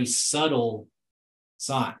subtle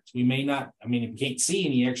signs. We may not, we can't see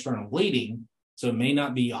any external bleeding, so it may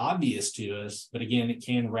not be obvious to us, but again, it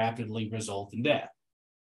can rapidly result in death.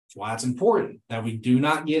 That's why it's important that we do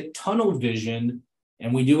not get tunnel vision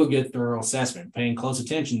And we do a good thorough assessment, paying close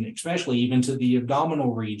attention, especially even to the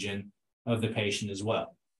abdominal region of the patient as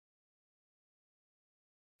well.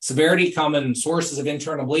 Severity, common sources of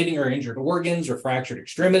internal bleeding are injured organs or fractured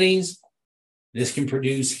extremities. This can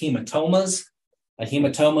produce hematomas. A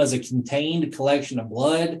hematoma is a contained collection of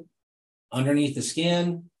blood underneath the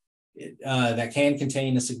skin that can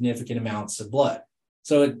contain a significant amounts of blood.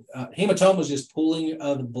 So hematoma is just pooling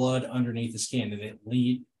of the blood underneath the skin,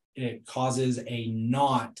 and it causes a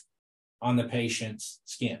knot on the patient's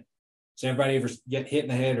skin. So everybody ever get hit in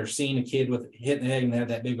the head or seen a kid with hit in the head and they have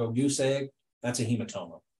that big old goose egg? That's a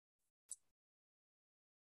hematoma.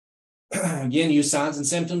 Again, use signs and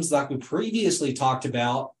symptoms like we previously talked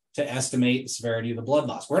about to estimate the severity of the blood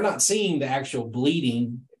loss. We're not seeing the actual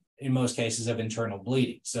bleeding in most cases of internal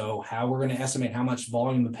bleeding. So how we're going to estimate how much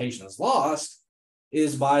volume the patient has lost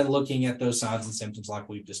is by looking at those signs and symptoms like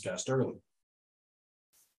we've discussed earlier.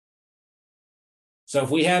 So if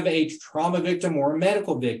we have a trauma victim or a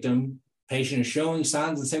medical victim, patient is showing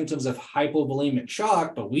signs and symptoms of hypovolemic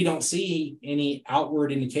shock, but we don't see any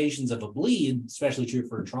outward indications of a bleed, especially true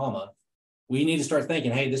for trauma, we need to start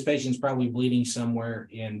thinking, hey, this patient's probably bleeding somewhere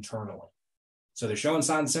internally. So they're showing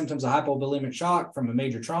signs and symptoms of hypovolemic shock from a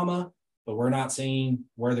major trauma, but we're not seeing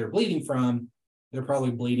where they're bleeding from. They're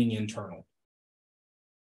probably bleeding internally.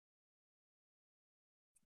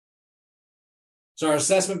 So our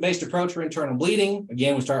assessment-based approach for internal bleeding,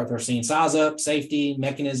 again, we start with our scene size up, safety,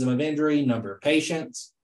 mechanism of injury, number of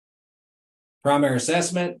patients. Primary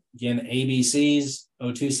assessment, again, ABCs,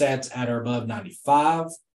 O2 sats at or above 95.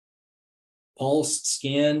 Pulse,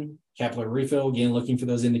 skin, capillary refill, again, looking for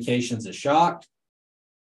those indications of shock.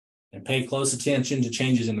 And pay close attention to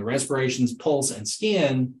changes in the respirations, pulse, and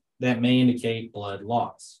skin that may indicate blood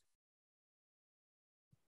loss.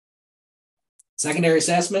 Secondary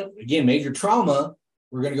assessment, again, major trauma,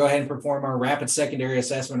 we're going to go ahead and perform our rapid secondary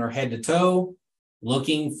assessment or head to toe,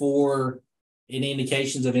 looking for any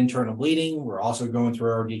indications of internal bleeding. We're also going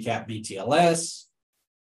through our DCAP BTLS.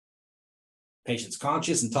 Patient's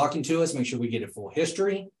conscious and talking to us, make sure we get a full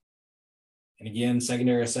history. And again,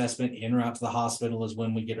 secondary assessment en route to the hospital is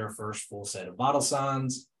when we get our first full set of vital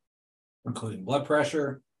signs, including blood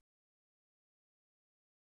pressure.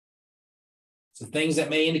 So things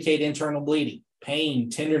that may indicate internal bleeding: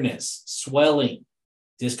 pain, tenderness, swelling,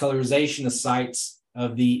 discolorization of sites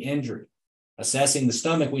of the injury. Assessing the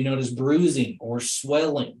stomach, we notice bruising or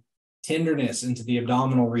swelling, tenderness into the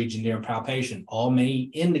abdominal region during palpation. All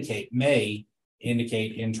may indicate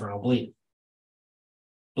internal bleeding.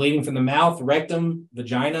 Bleeding from the mouth, rectum,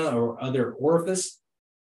 vagina, or other orifice.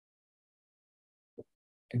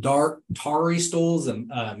 Dark, tarry stools and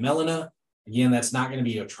melena. Again, that's not going to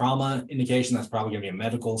be a trauma indication. That's probably going to be a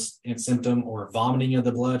medical symptom, or vomiting of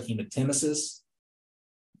the blood, hematemesis.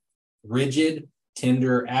 Rigid,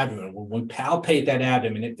 tender abdomen. When we palpate that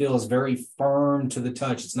abdomen, it feels very firm to the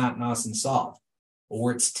touch. It's not nice and soft,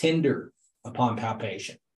 or it's tender upon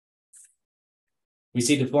palpation. We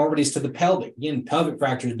see deformities to the pelvic. Again, pelvic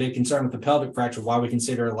fracture is a big concern with the pelvic fracture. Why we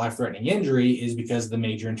consider a life-threatening injury is because of the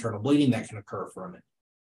major internal bleeding that can occur from it.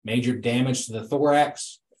 Major damage to the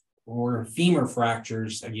thorax or femur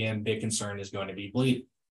fractures, again, big concern is going to be bleeding.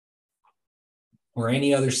 Or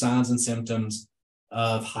any other signs and symptoms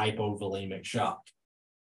of hypovolemic shock.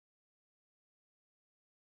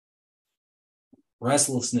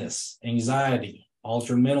 Restlessness, anxiety,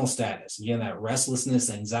 altered mental status. Again, that restlessness,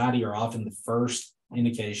 anxiety are often the first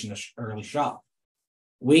indication of early shock.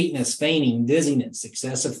 Weakness, fainting, dizziness,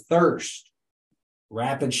 excessive thirst,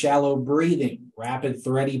 rapid shallow breathing, rapid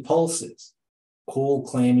thready pulses, cool,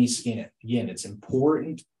 clammy skin. Again, it's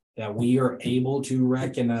important that we are able to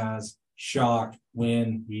recognize shock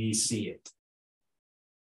when we see it.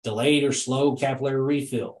 Delayed or slow capillary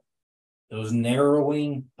refill, those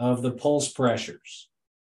narrowing of the pulse pressures.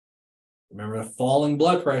 Remember, falling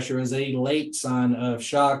blood pressure is a late sign of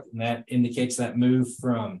shock, and that indicates that move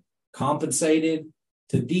from compensated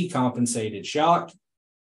to decompensated shock.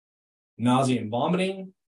 Nausea and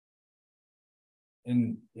vomiting.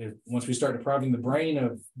 And once we start depriving the brain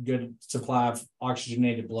of good supply of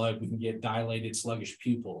oxygenated blood, we can get dilated, sluggish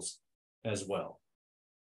pupils as well.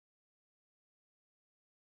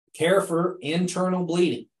 Care for internal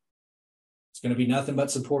bleeding. It's going to be nothing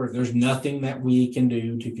but supportive. There's nothing that we can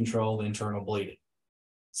do to control internal bleeding.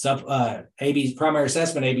 Primary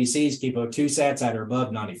assessment ABCs, keep O2 sats at or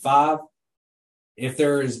above 95. If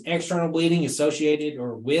there is external bleeding associated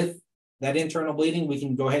or with that internal bleeding, we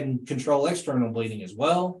can go ahead and control external bleeding as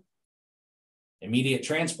well. Immediate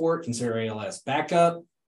transport, consider ALS backup.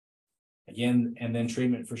 Again, and then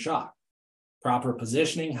treatment for shock. Proper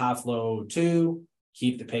positioning, high flow O2,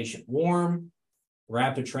 keep the patient warm.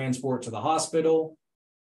 rapid transport to the hospital.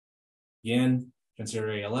 Again,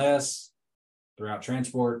 consider ALS. Throughout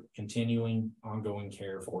transport, continuing ongoing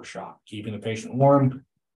care for shock, keeping the patient warm,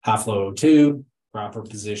 high flow O2, proper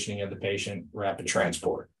positioning of the patient, rapid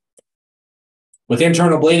transport. With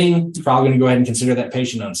internal bleeding, it's probably going to go ahead and consider that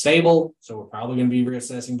patient unstable. So we're probably going to be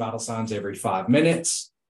reassessing vital signs every 5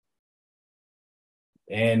 minutes.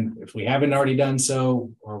 And if we haven't already done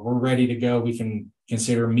so, or we're ready to go, we can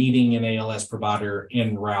consider meeting an ALS provider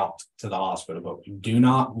en route to the hospital. But we do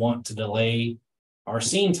not want to delay our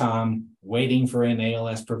scene time waiting for an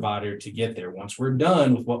ALS provider to get there. Once we're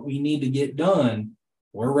done with what we need to get done,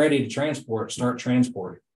 we're ready to start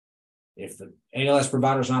transporting. If the ALS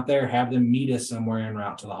provider's not there, have them meet us somewhere en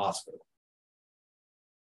route to the hospital.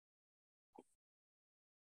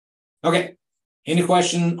 Okay, any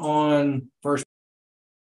question on first?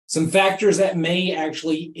 Some factors that may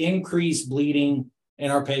actually increase bleeding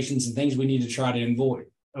in our patients and things we need to try to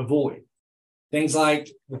avoid. Things like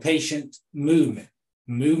the patient movement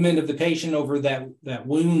of the patient over that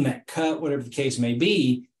wound, that cut, whatever the case may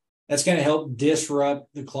be. That's going to help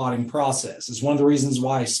disrupt the clotting process. It's one of the reasons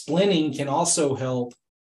why splinting can also help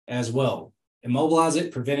as well. Immobilize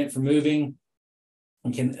it, prevent it from moving,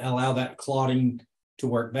 and can allow that clotting to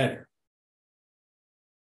work better.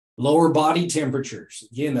 Lower body temperatures.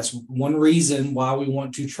 Again, that's one reason why we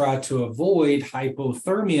want to try to avoid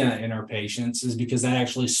hypothermia in our patients, is because that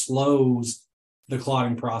actually slows the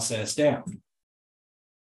clotting process down.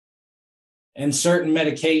 And certain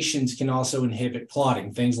medications can also inhibit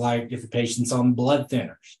clotting. Things like if the patient's on blood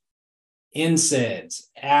thinners, NSAIDs,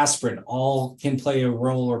 aspirin, all can play a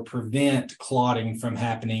role or prevent clotting from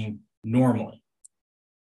happening normally.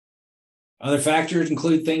 Other factors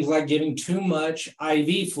include things like giving too much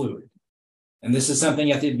IV fluid. And this is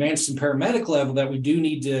something at the advanced and paramedic level that we do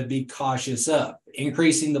need to be cautious of.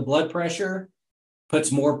 Increasing the blood pressure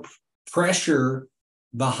puts more pressure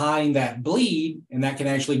behind that bleed, and that can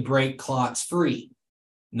actually break clots free.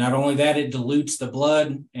 Not only that, it dilutes the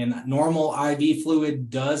blood, and normal IV fluid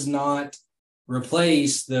does not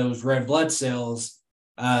replace those red blood cells.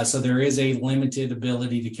 So there is a limited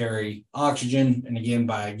ability to carry oxygen. And again,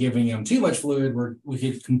 by giving them too much fluid, we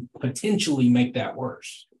could potentially make that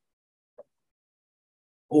worse.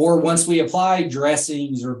 Or once we apply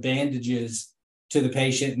dressings or bandages to the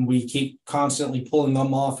patient and we keep constantly pulling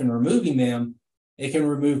them off and removing them, it can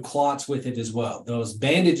remove clots with it as well. Those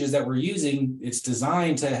bandages that we're using, it's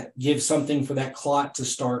designed to give something for that clot to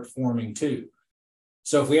start forming too.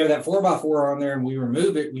 So if we have that 4x4 on there and we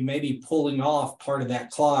remove it, we may be pulling off part of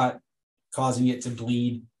that clot, causing it to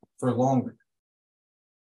bleed for longer.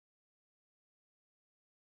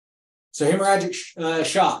 So hemorrhagic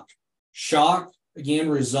shock. Shock, again,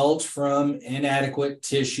 results from inadequate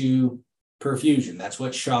tissue perfusion. That's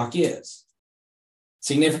what shock is.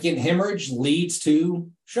 Significant hemorrhage leads to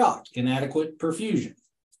shock, inadequate perfusion.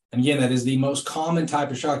 And again, that is the most common type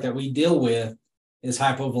of shock that we deal with, is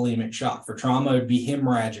hypovolemic shock. For trauma, it would be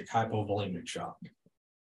hemorrhagic hypovolemic shock.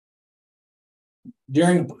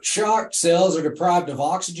 During shock, cells are deprived of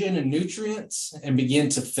oxygen and nutrients and begin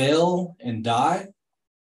to fail and die.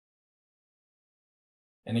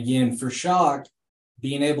 And again, for shock,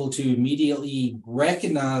 being able to immediately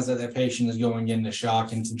recognize that that patient is going into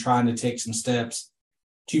shock and trying to take some steps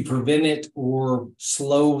to prevent it or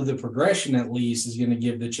slow the progression at least is going to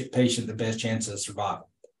give the patient the best chance of survival.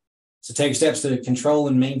 So take steps to control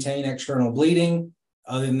and maintain external bleeding.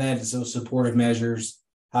 Other than that, it's those supportive measures,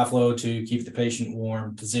 high flow to keep the patient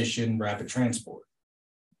warm, position, rapid transport.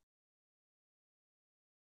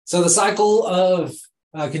 So the cycle of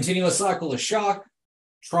continuous cycle of shock,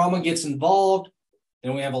 trauma gets involved.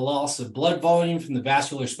 Then we have a loss of blood volume from the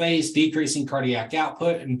vascular space, decreasing cardiac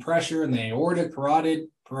output and pressure in the aorta, carotid,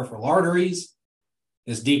 peripheral arteries.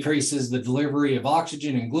 This decreases the delivery of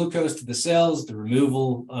oxygen and glucose to the cells, the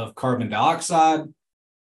removal of carbon dioxide.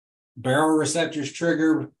 Baroreceptors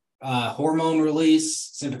trigger hormone release,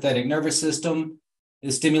 sympathetic nervous system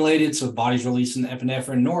is stimulated, so the body's releasing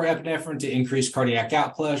epinephrine, norepinephrine to increase cardiac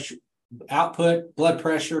output, blood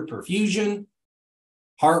pressure, perfusion.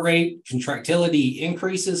 Heart rate, contractility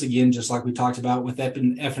increases, again, just like we talked about with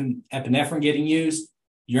epinephrine getting used.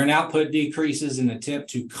 Urine output decreases in an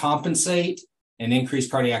attempt to compensate and increase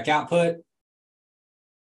cardiac output.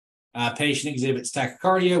 Patient exhibits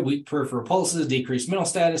tachycardia, weak peripheral pulses, decreased mental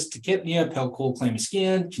status, tachypnea, pale, cold, clammy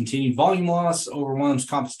skin, continued volume loss, overwhelms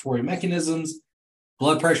compensatory mechanisms.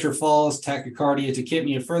 Blood pressure falls, tachycardia,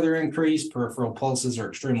 tachypnea further increase, peripheral pulses are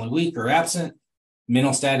extremely weak or absent.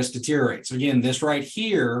 Mental status deteriorates. So again, this right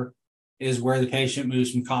here is where the patient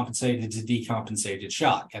moves from compensated to decompensated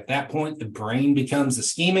shock. At that point, the brain becomes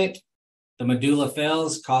ischemic, The medulla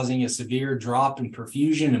fails, causing a severe drop in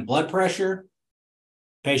perfusion and blood pressure.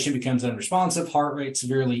 Patient becomes unresponsive, heart rate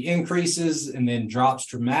severely increases and then drops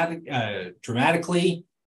dramatically.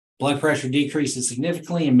 Blood pressure decreases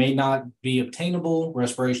significantly and may not be obtainable.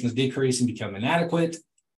 Respirations decrease and become inadequate.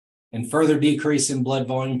 And further decrease in blood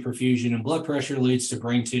volume, perfusion, and blood pressure leads to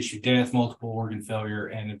brain tissue death, multiple organ failure,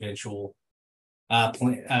 and eventual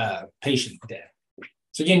patient death.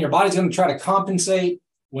 So again, your body's going to try to compensate.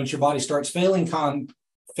 Once your body starts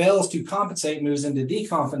fails to compensate, moves into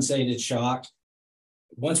decompensated shock.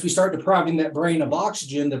 Once we start depriving that brain of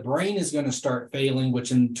oxygen, the brain is going to start failing, which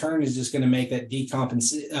in turn is just going to make that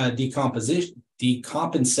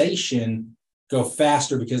decompensation go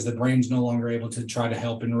faster because the brain's no longer able to try to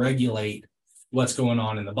help and regulate what's going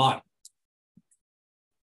on in the body.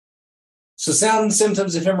 So signs and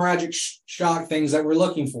symptoms of hemorrhagic shock, things that we're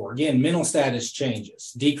looking for. Again, mental status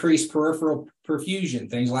changes, decreased peripheral perfusion,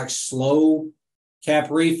 things like slow cap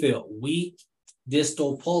refill, weak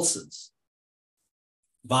distal pulses.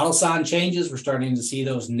 Vital sign changes, we're starting to see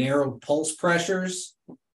those narrow pulse pressures.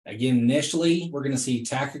 Again, initially, we're going to see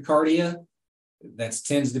tachycardia. That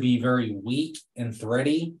tends to be very weak and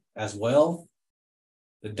thready as well.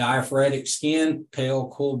 The diaphoretic skin, pale,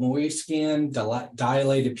 cool, moist skin,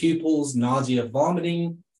 dilated pupils, nausea,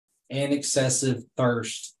 vomiting, and excessive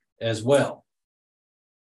thirst as well.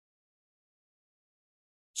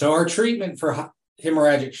 So our treatment for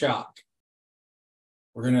hemorrhagic shock,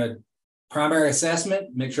 we're going to primary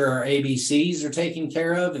assessment, make sure our ABCs are taken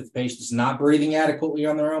care of. If the patient is not breathing adequately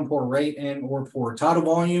on their own, poor rate and or poor tidal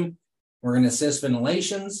volume, we're going to assist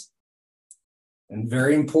ventilations. And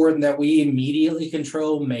very important that we immediately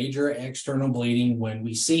control major external bleeding when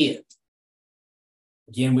we see it.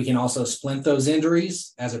 Again, we can also splint those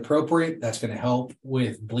injuries as appropriate. That's going to help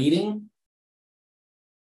with bleeding.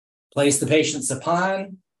 Place the patient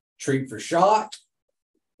supine, treat for shock,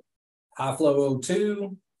 high flow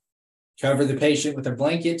O2, cover the patient with a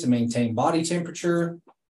blanket to maintain body temperature,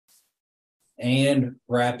 and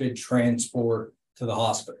rapid transport to the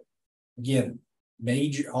hospital. Again,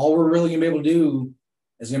 all we're really going to be able to do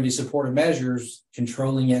is going to be supportive measures,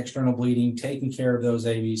 controlling external bleeding, taking care of those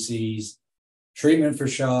ABCs, treatment for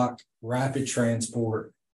shock, rapid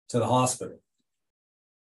transport to the hospital.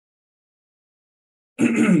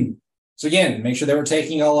 So again, make sure that we're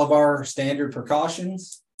taking all of our standard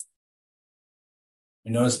precautions.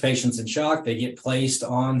 You notice patients in shock, they get placed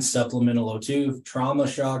on supplemental O2, trauma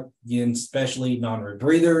shock, again, especially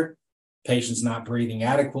non-rebreather, patients not breathing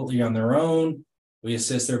adequately on their own. We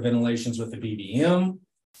assist their ventilations with the BBM.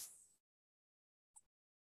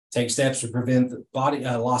 Take steps to prevent the body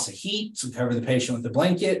loss of heat, so cover the patient with the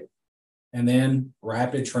blanket, and then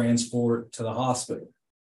rapid transport to the hospital.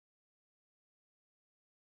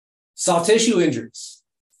 Soft tissue injuries.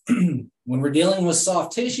 When we're dealing with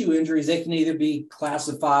soft tissue injuries, they can either be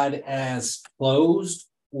classified as closed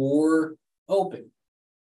or open.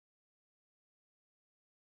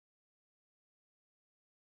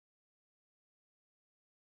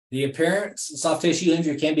 The appearance of soft tissue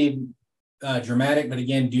injury can be dramatic, but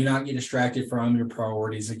again, do not get distracted from your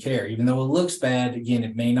priorities of care. Even though it looks bad, again,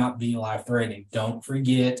 it may not be life-threatening. Don't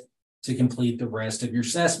forget to complete the rest of your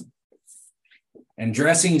assessment. And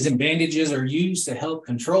dressings and bandages are used to help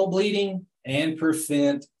control bleeding and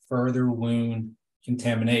prevent further wound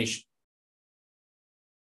contamination.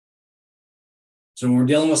 So when we're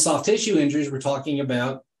dealing with soft tissue injuries, we're talking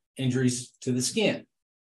about injuries to the skin.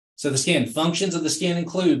 So the skin, functions of the skin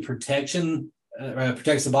include protection,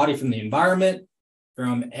 protects the body from the environment,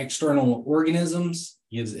 from external organisms.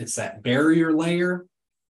 It's that barrier layer.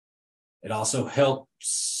 It also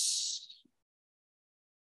helps.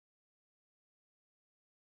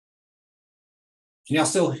 Can y'all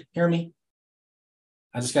still hear me?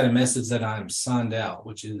 I just got a message that I'm signed out,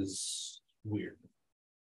 which is weird.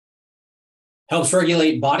 Helps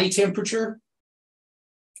regulate body temperature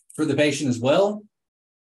for the patient as well.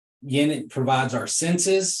 Again, it provides our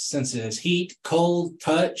senses, heat, cold,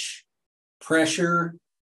 touch, pressure,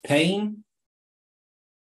 pain,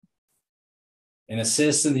 and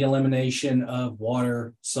assists in the elimination of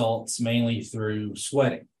water salts, mainly through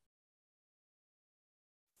sweating.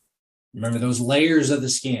 Remember those layers of the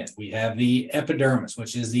skin. We have the epidermis,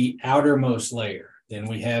 which is the outermost layer. Then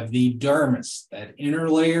we have the dermis, that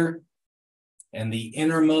inner layer, and the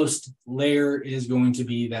innermost layer is going to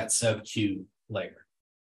be that subcutaneous layer.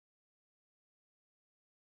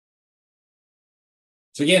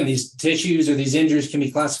 So again, these tissues or these injuries can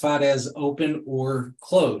be classified as open or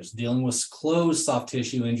closed. Dealing with closed soft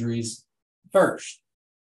tissue injuries first.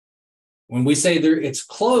 When we say it's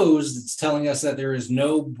closed, it's telling us that there is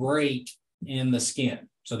no break in the skin.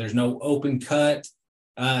 So there's no open cut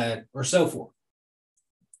or so forth.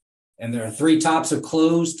 And there are three types of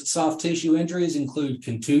closed soft tissue injuries include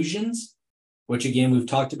contusions, which again, we've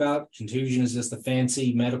talked about. Contusion is just a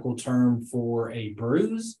fancy medical term for a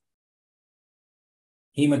bruise.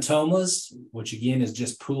 Hematomas, which again is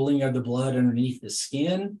just pooling of the blood underneath the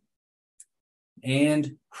skin,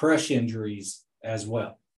 and crush injuries as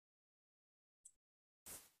well.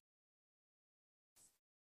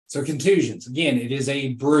 So contusions, again, it is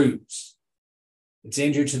a bruise. It's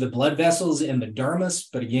injured to the blood vessels in the dermis,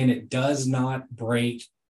 but again, it does not break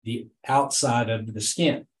the outside of the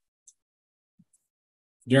skin.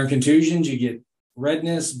 During contusions, you get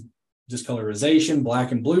redness, discolorization,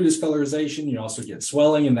 black and blue discolorization. You also get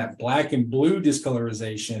swelling, and that black and blue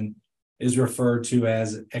discolorization is referred to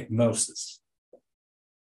as ecchymosis.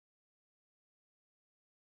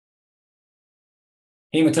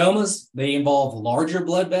 Hematomas, they involve larger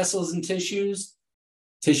blood vessels and tissue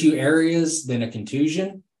areas than a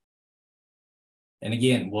contusion. And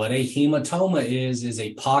again, what a hematoma is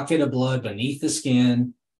a pocket of blood beneath the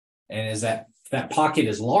skin. And as that pocket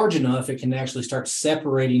is large enough, it can actually start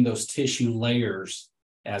separating those tissue layers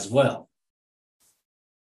as well.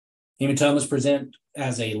 Hematomas present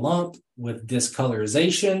as a lump with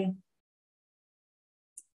discolorization.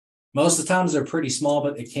 Most of the times they're pretty small,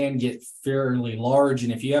 but they can get fairly large.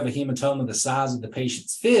 And if you have a hematoma the size of the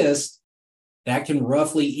patient's fist, that can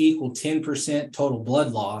roughly equal 10% total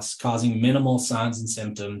blood loss, causing minimal signs and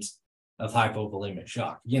symptoms of hypovolemic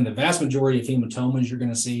shock. Again, the vast majority of hematomas you're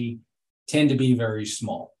going to see tend to be very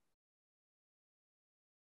small.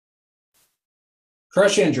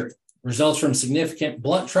 Crush injury results from significant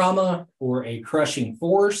blunt trauma or a crushing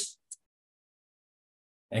force.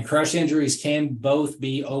 And crush injuries can both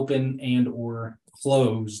be open and or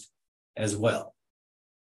closed as well.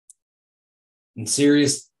 And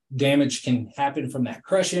serious damage can happen from that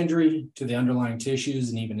crush injury to the underlying tissues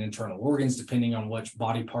and even internal organs, depending on which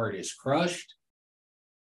body part is crushed.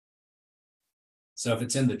 So if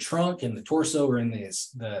it's in the trunk, in the torso, or in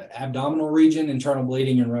the abdominal region, internal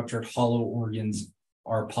bleeding and ruptured hollow organs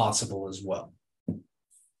are possible as well.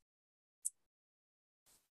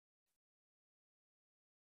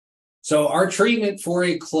 So our treatment for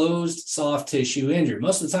a closed soft tissue injury,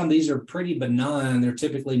 most of the time these are pretty benign. They're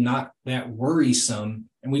typically not that worrisome,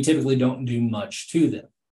 and we typically don't do much to them.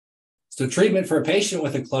 So treatment for a patient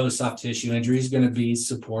with a closed soft tissue injury is going to be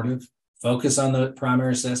supportive. Focus on the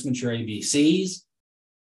primary assessment, your ABCs.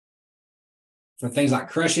 For things like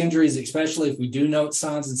crush injuries, especially if we do note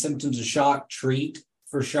signs and symptoms of shock, treat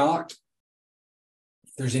for shock.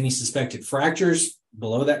 If there's any suspected fractures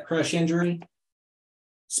below that crush injury,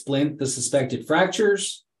 splint the suspected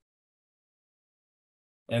fractures,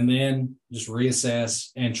 and then just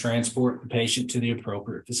reassess and transport the patient to the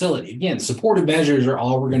appropriate facility. Again, supportive measures are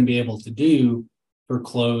all we're going to be able to do for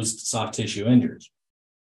closed soft tissue injuries.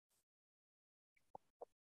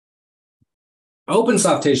 Open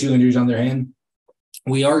soft tissue injuries, on the other hand,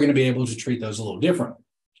 we are going to be able to treat those a little differently.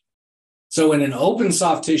 So in an open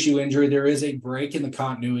soft tissue injury, there is a break in the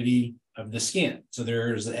continuity of the skin. So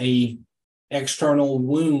there's a external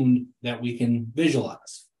wound that we can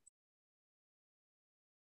visualize.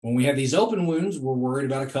 When we have these open wounds, we're worried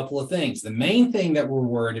about a couple of things. The main thing that we're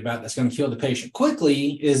worried about that's going to kill the patient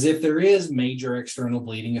quickly is if there is major external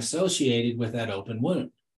bleeding associated with that open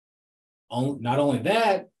wound. Not only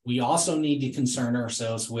that, we also need to concern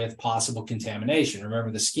ourselves with possible contamination.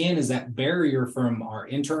 Remember, the skin is that barrier from our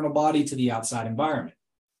internal body to the outside environment.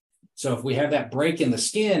 So if we have that break in the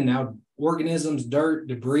skin, now organisms, dirt,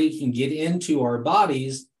 debris can get into our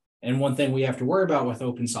bodies. And one thing we have to worry about with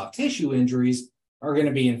open soft tissue injuries are going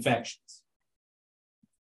to be infections.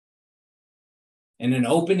 And an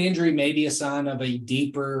open injury may be a sign of a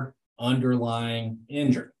deeper underlying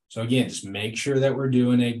injury. So again, just make sure that we're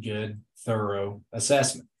doing a good, thorough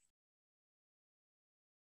assessment.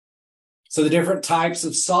 So the different types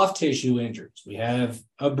of soft tissue injuries, we have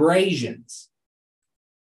abrasions,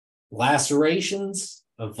 lacerations,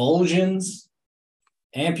 avulsions,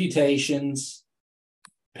 amputations,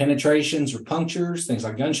 penetrations or punctures, things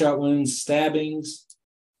like gunshot wounds, stabbings.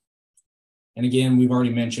 And again, we've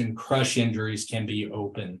already mentioned crush injuries can be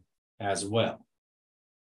open as well.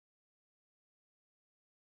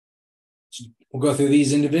 So we'll go through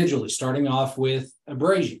these individually, starting off with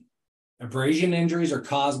abrasion. Abrasion injuries are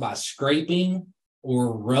caused by scraping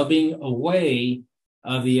or rubbing away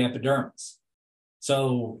of the epidermis.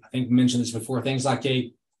 So I think we mentioned this before, things like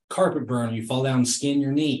a carpet burn, you fall down and skin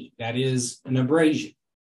your knee, that is an abrasion.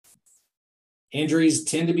 Injuries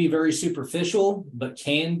tend to be very superficial, but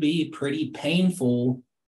can be pretty painful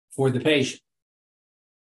for the patient.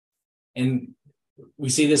 And We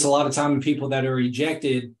see this a lot of time in people that are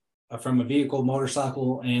ejected from a vehicle,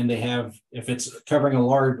 motorcycle, and they have, if it's covering a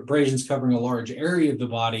large, abrasions covering a large area of the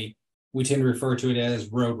body, we tend to refer to it as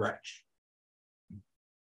road rash.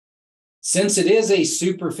 Since it is a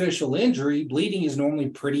superficial injury, bleeding is normally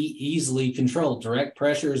pretty easily controlled. Direct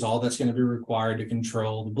pressure is all that's going to be required to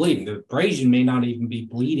control the bleeding. The abrasion may not even be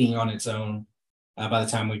bleeding on its own by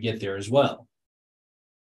the time we get there as well.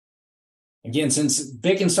 Again, since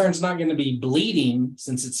big concern is not going to be bleeding,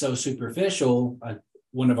 since it's so superficial,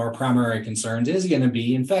 one of our primary concerns is going to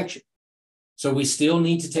be infection. So we still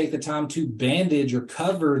need to take the time to bandage or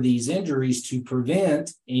cover these injuries to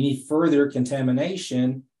prevent any further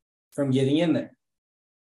contamination from getting in there.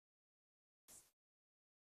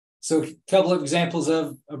 So a couple of examples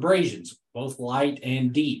of abrasions, both light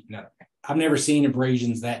and deep. Now, I've never seen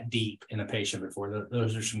abrasions that deep in a patient before.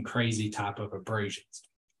 Those are some crazy type of abrasions.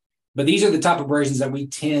 But these are the type of abrasions that we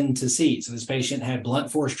tend to see. So this patient had blunt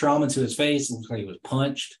force trauma to his face. It looks like he was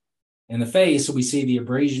punched in the face. So we see the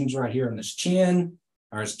abrasions right here on his chin,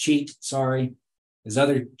 or his cheek, sorry, his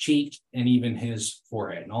other cheek, and even his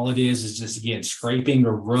forehead. And all it is just, again, scraping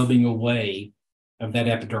or rubbing away of that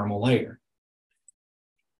epidermal layer.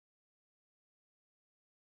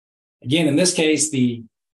 Again, in this case, the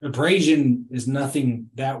abrasion is nothing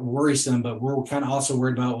that worrisome, but we're kind of also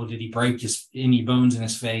worried about, well, did he break any bones in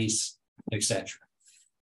his face, etc.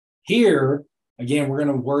 Here, again, we're going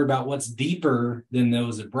to worry about what's deeper than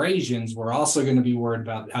those abrasions. We're also going to be worried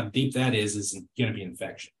about how deep that is going to be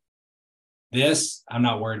infection. This, I'm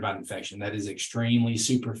not worried about infection. That is extremely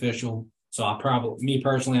superficial. So me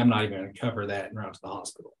personally, I'm not even going to cover that and run to the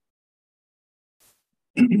hospital.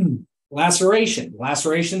 Laceration.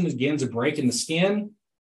 Laceration, again, is a break in the skin.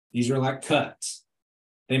 These are like cuts.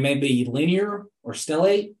 They may be linear or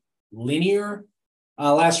stellate. Linear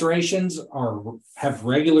lacerations have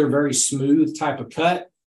regular, very smooth type of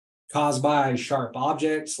cut caused by sharp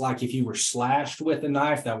objects. Like if you were slashed with a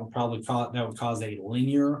knife, that would cause a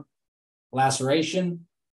linear laceration.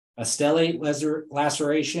 A stellate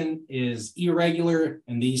laceration is irregular,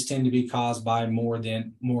 and these tend to be caused by more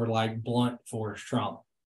like blunt force trauma.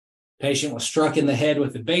 Patient was struck in the head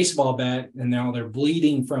with a baseball bat, and now they're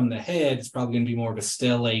bleeding from the head. It's probably going to be more of a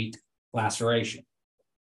stellate laceration.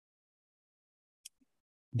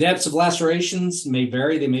 Depths of lacerations may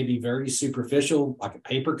vary. They may be very superficial, like a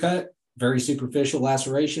paper cut, very superficial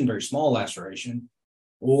laceration, very small laceration,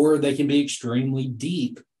 or they can be extremely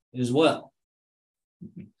deep as well.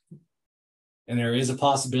 And there is a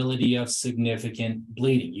possibility of significant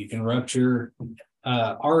bleeding. You can rupture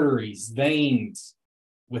arteries, veins,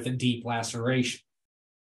 with a deep laceration.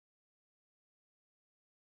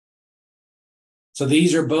 So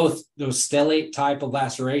these are both those stellate type of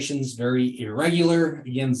lacerations, very irregular.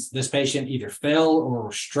 Again, this patient either fell or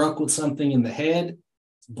was struck with something in the head,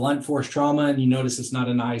 blunt force trauma, and you notice it's not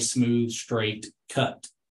a nice, smooth, straight cut.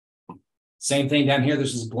 Same thing down here.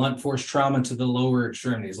 This is blunt force trauma to the lower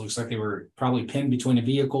extremities. Looks like they were probably pinned between a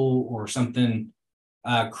vehicle or something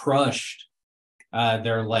crushed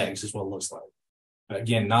their legs is what it looks like.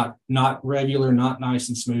 Again, not regular, not nice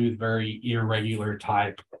and smooth, very irregular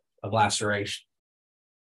type of laceration.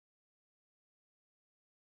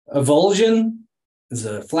 Avulsion is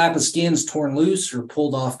a flap of skin is torn loose or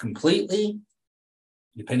pulled off completely.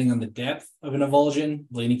 Depending on the depth of an avulsion,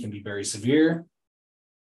 bleeding can be very severe.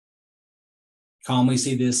 Commonly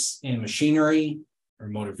see this in machinery or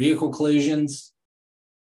motor vehicle collisions.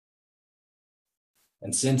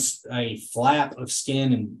 And since a flap of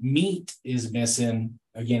skin and meat is missing,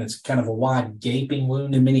 again, it's kind of a wide gaping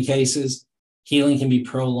wound in many cases. Healing can be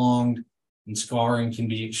prolonged and scarring can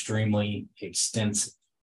be extremely extensive.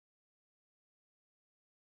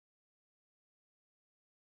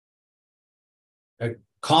 A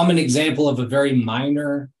common example of a very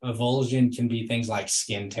minor avulsion can be things like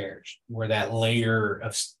skin tears, where that layer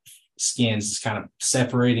of skin is kind of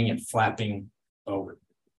separating and flapping over.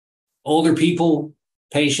 Older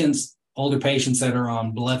patients that are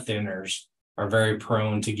on blood thinners are very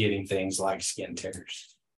prone to getting things like skin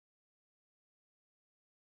tears.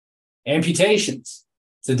 Amputations.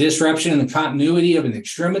 It's a disruption in the continuity of an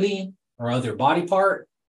extremity or other body part.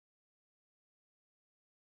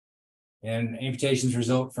 And amputations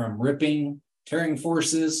result from ripping, tearing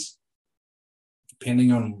forces.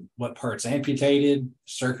 Depending on what part's amputated,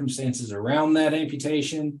 circumstances around that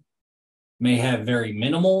amputation may have very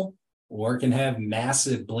minimal or can have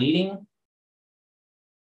massive bleeding.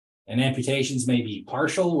 And amputations may be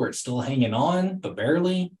partial, where it's still hanging on, but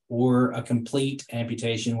barely, or a complete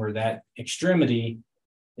amputation where that extremity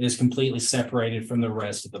is completely separated from the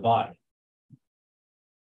rest of the body.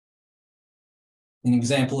 an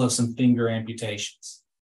example of some finger amputations.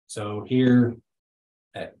 So here,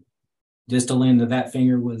 that distal end of that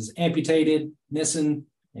finger was amputated, missing,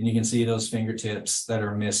 and you can see those fingertips that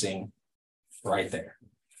are missing right there.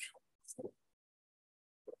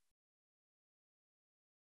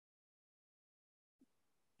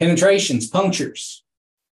 Penetrations, punctures.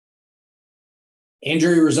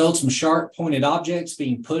 Injury results from sharp pointed objects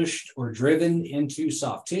being pushed or driven into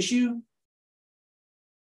soft tissue.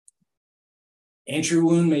 Entry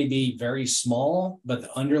wound may be very small, but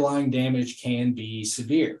the underlying damage can be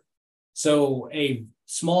severe. So a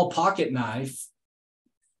small pocket knife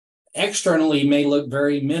externally may look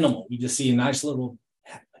very minimal. You just see a nice little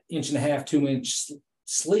 1.5 to 2-inch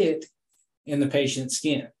slit in the patient's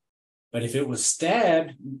skin. But if it was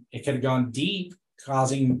stabbed, it could have gone deep,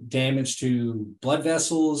 causing damage to blood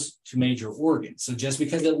vessels, to major organs. So just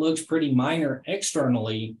because it looks pretty minor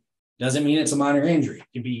externally doesn't mean it's a minor injury. It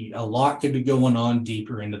could be a lot could be going on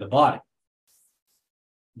deeper into the body.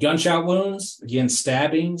 Gunshot wounds, again,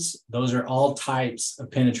 stabbings, those are all types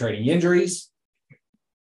of penetrating injuries.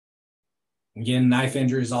 Again, knife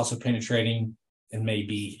injury is also penetrating and may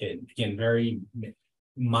be hidden. Again, very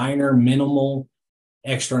minor, minimal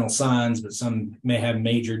external signs, but some may have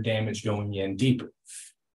major damage going in deeper.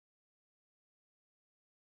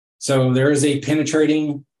 So there is a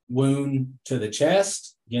penetrating wound to the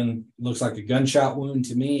chest. Again, looks like a gunshot wound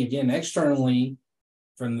to me. Again, externally,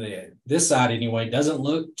 from this side anyway, doesn't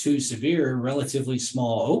look too severe, relatively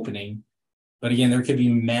small opening. But again, there could be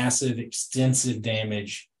massive, extensive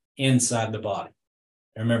damage inside the body.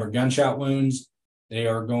 And remember, gunshot wounds, they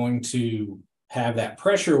are going to have that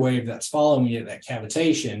pressure wave that's following it, that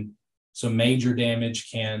cavitation, so major damage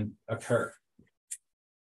can occur.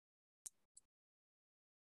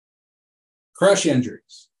 Crush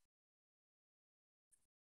injuries.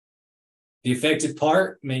 The affected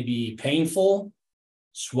part may be painful,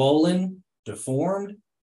 swollen, deformed,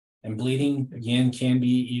 and bleeding, again, can be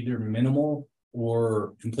either minimal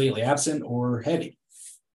or completely absent or heavy.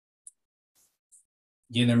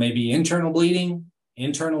 Again, there may be internal bleeding,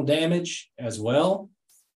 internal damage as well.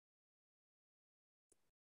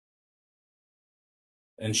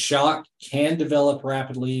 And shock can develop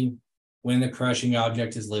rapidly when the crushing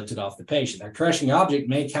object is lifted off the patient. That crushing object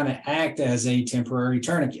may kind of act as a temporary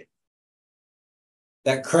tourniquet.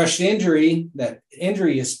 That crushed injury, that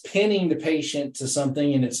injury is pinning the patient to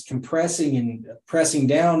something, and it's compressing and pressing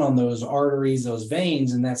down on those arteries, those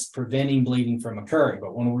veins, and that's preventing bleeding from occurring.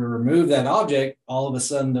 But when we remove that object, all of a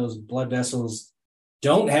sudden those blood vessels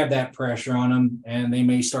don't have that pressure on them, and they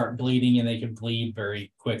may start bleeding, and they can bleed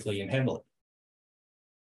very quickly and heavily.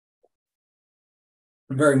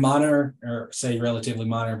 Very minor, or say relatively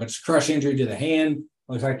minor, but it's a crush injury to the hand.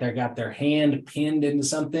 Looks like they got their hand pinned into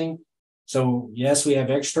something. So yes, we have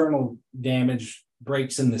external damage,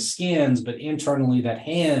 breaks in the skins, but internally that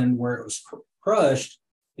hand where it was crushed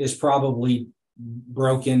is probably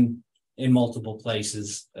broken in multiple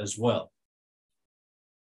places as well.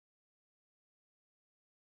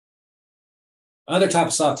 Other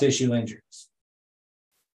types of soft tissue injuries.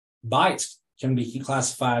 Bites can be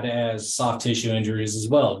classified as soft tissue injuries as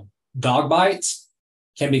well. Dog bites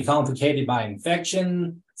can be complicated by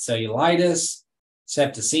infection, cellulitis,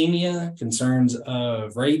 septicemia, concerns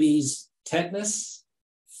of rabies, tetanus,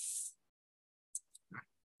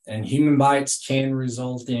 and human bites can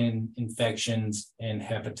result in infections and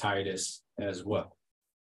hepatitis as well.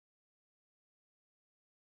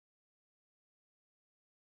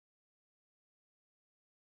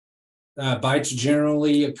 Bites are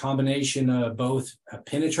generally a combination of both a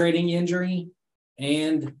penetrating injury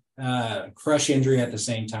and crush injury at the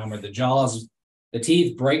same time, where the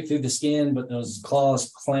teeth break through the skin, but those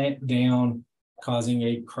claws clamp down, causing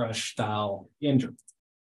a crush style injury.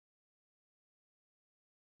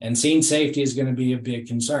 And scene safety is going to be a big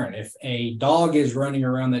concern. If a dog is running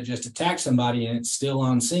around that just attacked somebody and it's still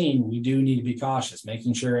on scene, we do need to be cautious,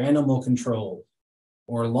 making sure animal control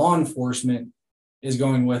or law enforcement is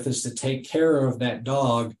going with us to take care of that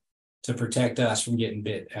dog to protect us from getting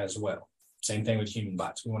bit as well. Same thing with human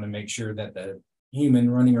bites. We want to make sure that the human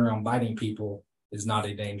running around biting people is not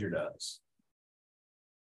a danger to us.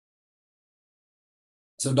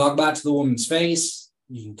 So dog bite to the woman's face,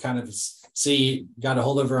 you can kind of see, got a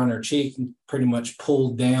hold of her on her cheek and pretty much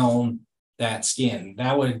pulled down that skin.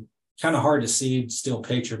 That would kind of hard to see, still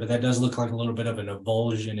picture, but that does look like a little bit of an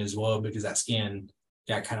avulsion as well, because that skin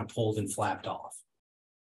got kind of pulled and flapped off.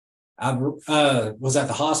 I was at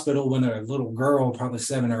the hospital when a little girl, probably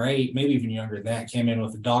 7 or 8, maybe even younger than that, came in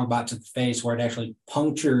with a dog bite to the face where it actually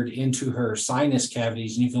punctured into her sinus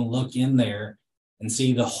cavities. And you can look in there and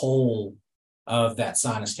see the hole of that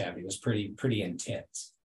sinus cavity. It was pretty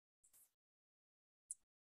intense.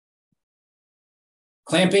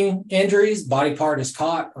 Clamping injuries, body part is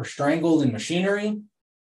caught or strangled in machinery.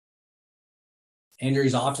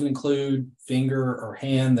 Injuries often include finger or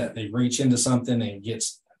hand that they reach into something and it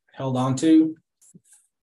gets held onto.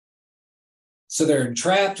 So they're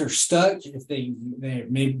trapped or stuck. If they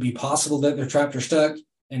may be possible that they're trapped or stuck.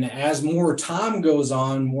 And as more time goes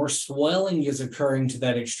on, more swelling is occurring to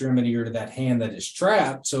that extremity or to that hand that is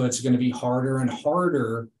trapped. So it's going to be harder and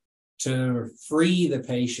harder to free the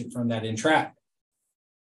patient from that entrapment.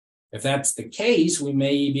 If that's the case, we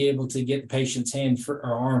may be able to get the patient's hand or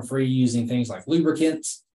arm free using things like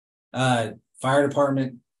lubricants. Fire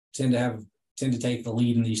department tend to take the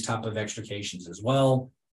lead in these type of extrications as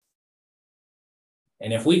well.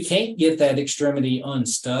 And if we can't get that extremity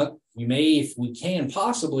unstuck, we may, if we can,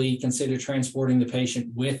 possibly consider transporting the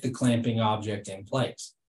patient with the clamping object in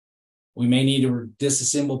place. We may need to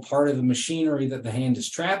disassemble part of the machinery that the hand is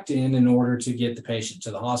trapped in order to get the patient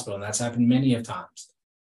to the hospital. And that's happened many of times.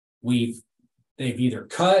 They've either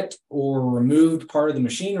cut or removed part of the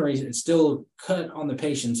machinery. It's still cut on the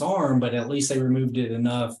patient's arm, but at least they removed it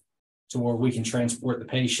enough to where we can transport the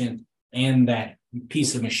patient and that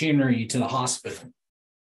piece of machinery to the hospital.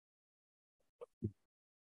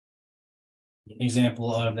 An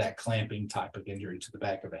example of that clamping type of injury to the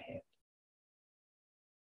back of a hand.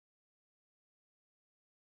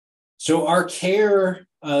 So our care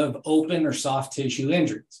of open or soft tissue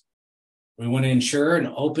injuries. We want to ensure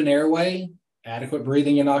an open airway, adequate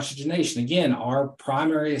breathing and oxygenation. Again, our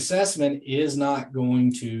primary assessment is not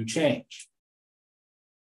going to change.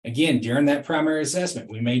 Again, during that primary assessment,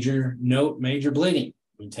 we note major bleeding.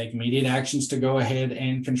 We take immediate actions to go ahead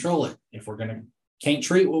and control it. If we're can't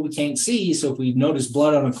treat what we can't see, so if we notice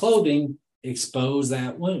blood on the clothing, expose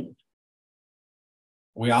that wound.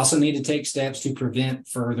 We also need to take steps to prevent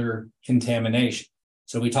further contamination.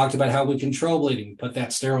 So we talked about how we control bleeding. Put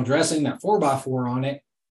that sterile dressing, that 4x4 on it,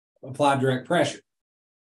 apply direct pressure.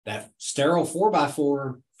 That sterile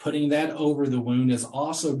 4x4, putting that over the wound is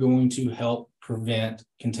also going to help prevent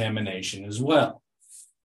contamination as well.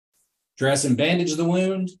 Dress and bandage the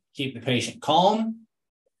wound, keep the patient calm.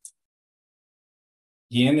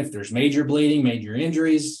 Again, if there's major bleeding, major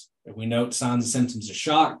injuries, if we note signs and symptoms of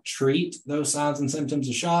shock, treat those signs and symptoms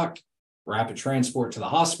of shock, rapid transport to the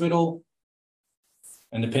hospital.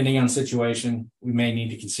 And depending on the situation, we may need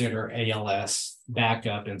to consider ALS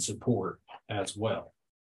backup and support as well.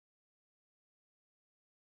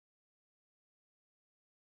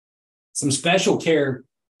 Some special care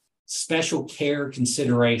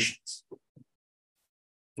considerations.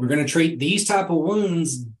 We're going to treat these type of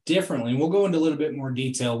wounds differently. And we'll go into a little bit more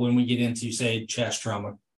detail when we get into, say, chest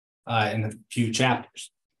trauma in a few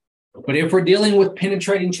chapters. But if we're dealing with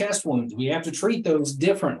penetrating chest wounds, we have to treat those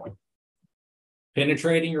differently.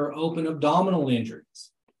 Penetrating or open abdominal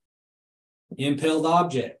injuries, impaled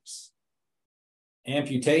objects,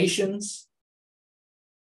 amputations,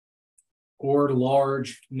 or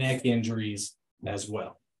large neck injuries as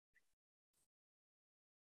well.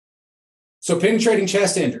 So penetrating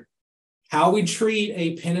chest injury. How we treat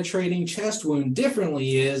a penetrating chest wound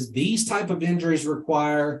differently is these type of injuries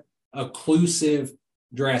require occlusive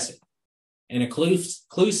dressing. And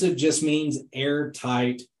occlusive just means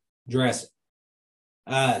airtight dressing.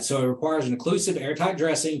 So it requires an occlusive airtight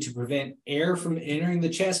dressing to prevent air from entering the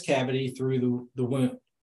chest cavity through the wound.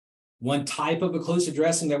 One type of occlusive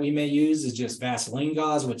dressing that we may use is just Vaseline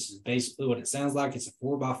gauze, which is basically what it sounds like. It's a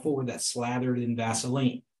 4x4 that's slathered in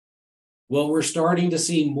Vaseline. What we're starting to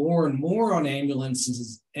see more and more on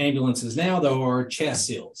ambulances now, though, are chest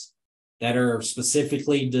seals that are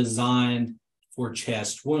specifically designed for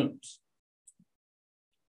chest wounds.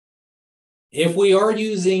 If we are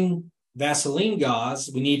using Vaseline gauze,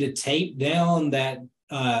 we need to tape down that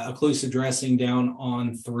occlusive dressing down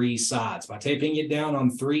on 3 sides. By taping it down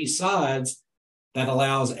on 3 sides, that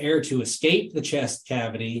allows air to escape the chest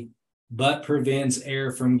cavity, but prevents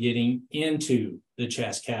air from getting into the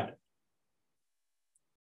chest cavity.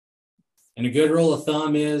 And a good rule of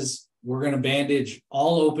thumb is we're going to bandage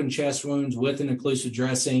all open chest wounds with an occlusive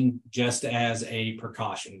dressing just as a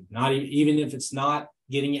precaution. Not even if it's not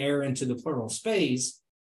getting air into the pleural space,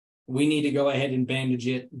 we need to go ahead and bandage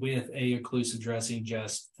it with a occlusive dressing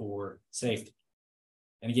just for safety.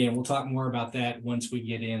 And again, we'll talk more about that once we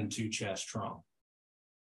get into chest trauma.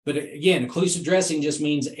 But again, occlusive dressing just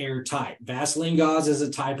means airtight. Vaseline gauze is a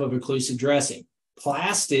type of occlusive dressing.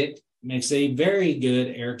 Plastic makes a very good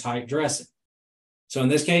airtight dressing. So in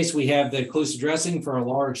this case, we have the occlusive dressing for a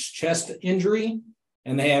large chest injury.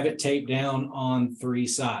 and they have it taped down on 3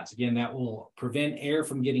 sides. Again, that will prevent air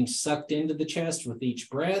from getting sucked into the chest with each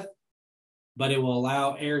breath, but it will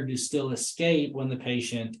allow air to still escape when the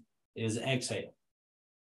patient is exhaling.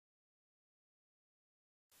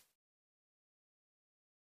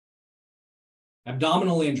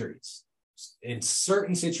 Abdominal injuries. In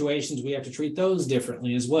certain situations, we have to treat those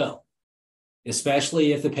differently as well,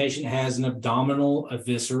 especially if the patient has an abdominal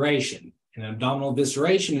evisceration. An abdominal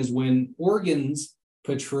evisceration is when organs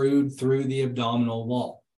protrude through the abdominal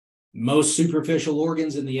wall. Most superficial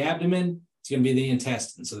organs in the abdomen, it's going to be the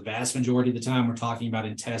intestines. So the vast majority of the time, we're talking about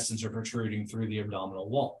intestines are protruding through the abdominal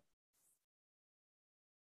wall.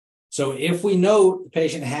 So if we know the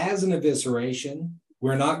patient has an evisceration,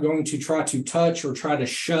 we're not going to try to touch or try to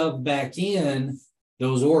shove back in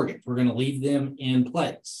those organs. We're going to leave them in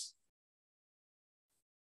place.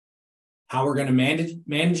 How we're going to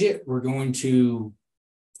manage it, we're going to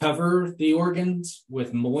cover the organs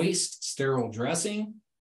with moist, sterile dressing.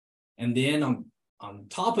 And then on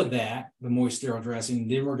top of that, the moist, sterile dressing,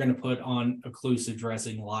 then we're going to put on occlusive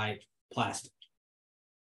dressing like plastic.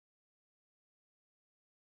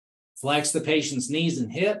 Flex the patient's knees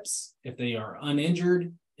and hips if they are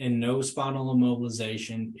uninjured and no spinal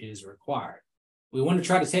immobilization is required. We want to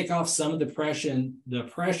try to take off some of the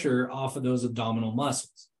pressure off of those abdominal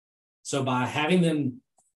muscles. So by having them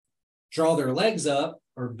draw their legs up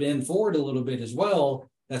or bend forward a little bit as well,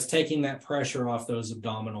 that's taking that pressure off those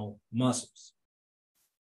abdominal muscles.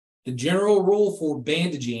 The general rule for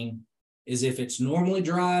bandaging is if it's normally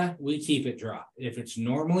dry, we keep it dry. If it's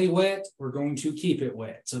normally wet, we're going to keep it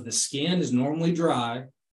wet. So the skin is normally dry.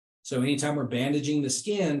 So anytime we're bandaging the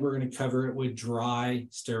skin, we're going to cover it with dry,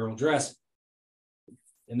 sterile dressing.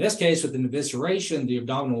 In this case, with an evisceration, the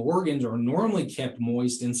abdominal organs are normally kept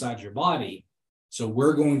moist inside your body. So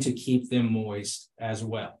we're going to keep them moist as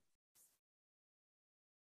well.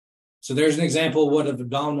 So there's an example of what an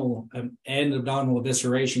abdominal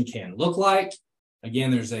evisceration can look like.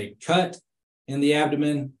 Again, there's a cut in the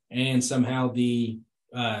abdomen, and somehow the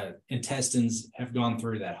intestines have gone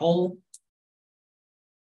through that hole.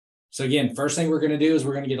 So again, first thing we're going to do is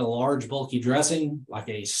we're going to get a large, bulky dressing, like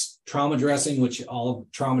a trauma dressing, which all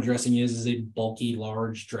trauma dressing is a bulky,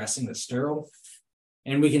 large dressing that's sterile.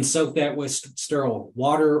 And we can soak that with sterile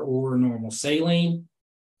water or normal saline,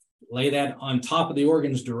 lay that on top of the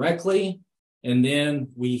organs directly, and then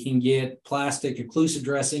we can get plastic occlusive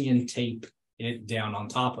dressing and tape it down on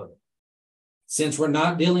top of it. Since we're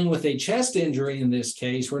not dealing with a chest injury in this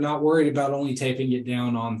case, we're not worried about only taping it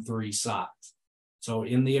down on 3 sides. So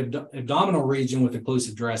in the abdominal region with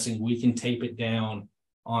occlusive dressing, we can tape it down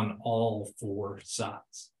on all 4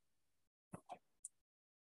 sides.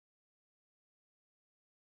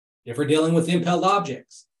 If we're dealing with impaled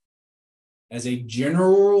objects, as a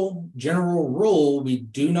general rule, we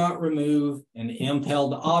do not remove an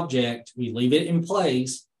impaled object. We leave it in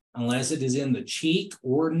place unless it is in the cheek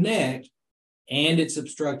or neck and it's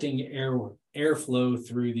obstructing airflow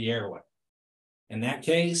through the airway. In that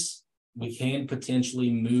case, we can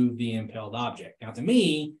potentially move the impaled object. Now, to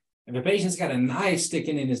me, if a patient's got a knife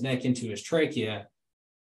sticking in his neck into his trachea,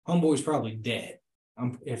 homeboy's probably dead.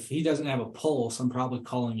 If he doesn't have a pulse, I'm probably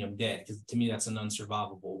calling him dead, because to me, that's an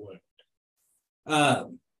unsurvivable wound.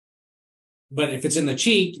 But if it's in the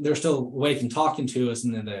cheek, they're still awake and talking to us,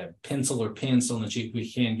 and then the pencil or pin still in the cheek,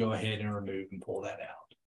 we can go ahead and remove and pull that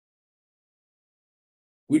out.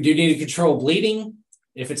 We do need to control bleeding.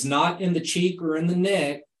 If it's not in the cheek or in the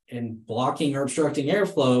neck and blocking or obstructing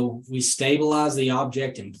airflow, we stabilize the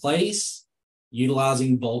object in place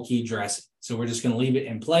utilizing bulky dressing. So we're just going to leave it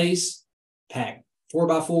in place, pack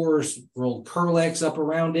 4x4s, roll Kerlix up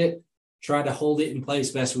around it, try to hold it in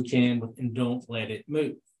place best we can, and don't let it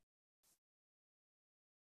move.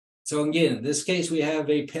 So again, in this case, we have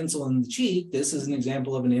a pencil in the cheek. This is an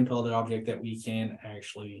example of an impaled object that we can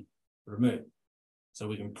actually remove. So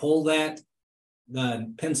we can pull the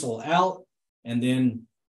pencil out and then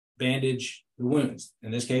bandage the wounds.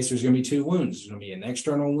 In this case, there's going to be 2 wounds. There's going to be an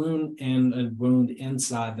external wound and a wound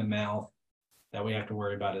inside the mouth that we have to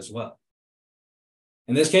worry about as well.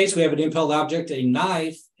 In this case, we have an impaled object, a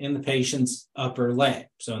knife in the patient's upper leg.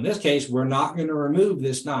 So in this case, we're not going to remove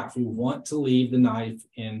this knife. We want to leave the knife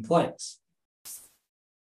in place.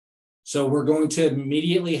 So we're going to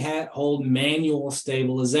immediately hold manual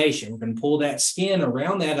stabilization. We're going to pull that skin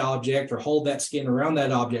around that object or hold that skin around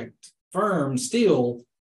that object firm still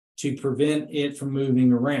to prevent it from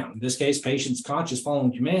moving around. In this case, patient's conscious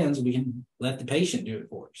following commands, we can let the patient do it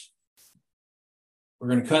for us. We're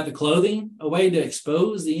going to cut the clothing away to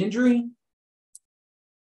expose the injury.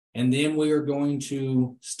 And then we are going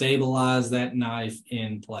to stabilize that knife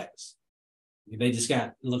in place. They just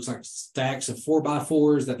got, it looks like stacks of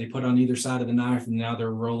 4x4s that they put on either side of the knife, and now they're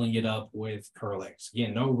rolling it up with Kerlix.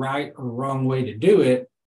 Again, no right or wrong way to do it,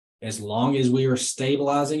 as long as we are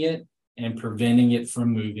stabilizing it and preventing it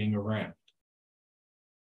from moving around.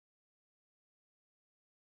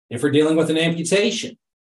 If we're dealing with an amputation,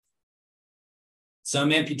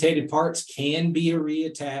 some amputated parts can be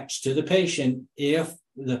reattached to the patient if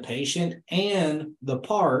the patient and the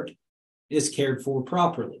part is cared for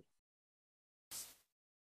properly.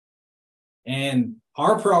 And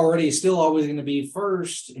our priority is still always going to be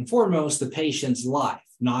first and foremost the patient's life,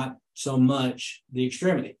 not so much the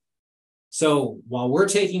extremity. So while we're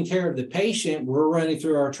taking care of the patient, we're running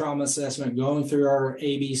through our trauma assessment, going through our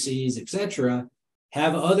ABCs, etc.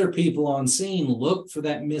 Have other people on scene look for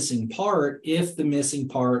that missing part if the missing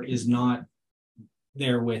part is not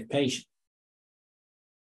there with patient.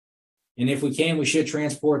 And if we can, we should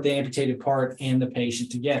transport the amputated part and the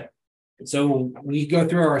patient together. So we go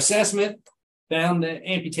through our assessment, found the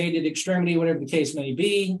amputated extremity, whatever the case may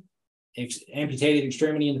be. Amputated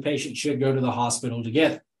extremity and the patient should go to the hospital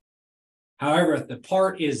together. However, if the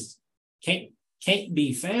part can't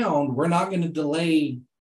be found, we're not going to delay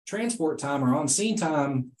transport time or on-scene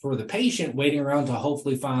time for the patient waiting around to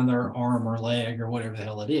hopefully find their arm or leg or whatever the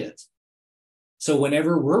hell it is. So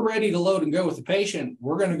whenever we're ready to load and go with the patient,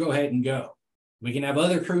 we're going to go ahead and go. We can have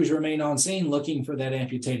other crews remain on scene looking for that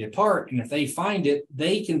amputated part, and if they find it,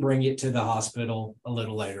 they can bring it to the hospital a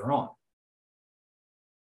little later on.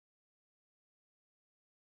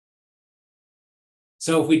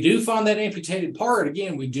 So if we do find that amputated part,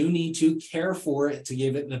 again, we do need to care for it to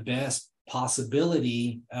give it the best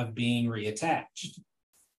possibility of being reattached.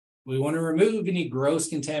 We want to remove any gross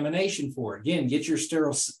contamination for it. Again, get your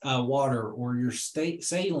sterile water or your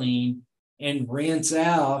saline and rinse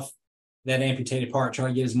out that amputated part. Try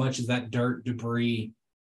to get as much of that dirt, debris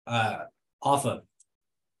off of it.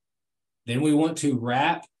 Then we want to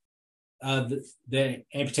wrap the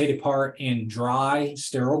amputated part in dry,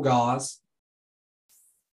 sterile gauze.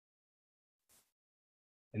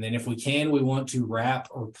 And then if we can, we want to wrap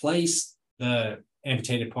or place the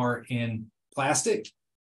amputated part in plastic.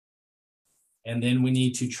 And then we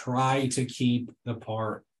need to try to keep the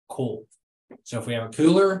part cold. So if we have a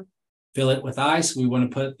cooler, fill it with ice. We want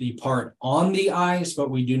to put the part on the ice, but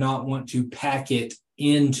we do not want to pack it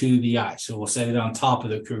into the ice. So we'll set it on top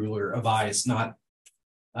of the cooler of ice, not,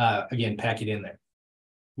 again, pack it in there.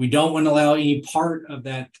 We don't want to allow any part of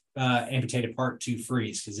that amputated part to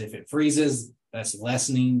freeze, because if it freezes, that's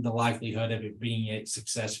lessening the likelihood of it being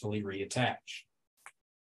successfully reattached.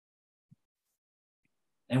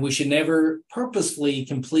 And we should never purposefully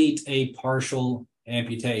complete a partial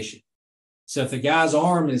amputation. So if the guy's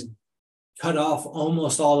arm is cut off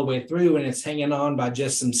almost all the way through and it's hanging on by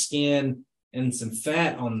just some skin and some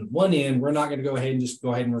fat on one end, we're not going to go ahead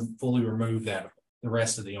and fully remove that, the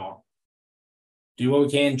rest of the arm. Do what we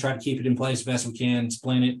can, try to keep it in place as best we can,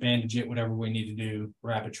 splint it, bandage it, whatever we need to do,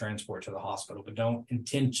 rapid transport to the hospital, but don't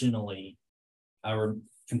intentionally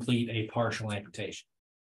complete a partial amputation.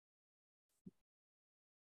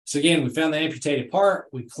 So again, we found the amputated part,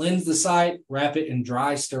 we cleanse the site, wrap it in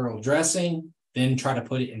dry, sterile dressing, then try to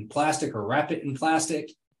put it in plastic or wrap it in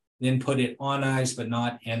plastic, then put it on ice, but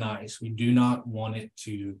not in ice. We do not want it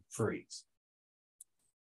to freeze.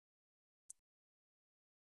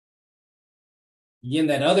 Again,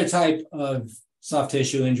 that other type of soft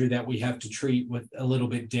tissue injury that we have to treat with a little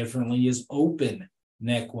bit differently is open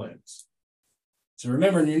neck wounds. So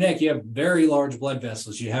remember, in your neck, you have very large blood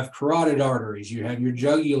vessels. You have carotid arteries. You have your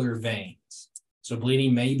jugular veins. So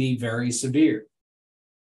bleeding may be very severe.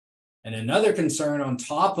 And another concern on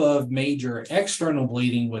top of major external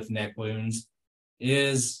bleeding with neck wounds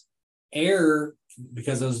is air,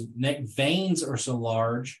 because those neck veins are so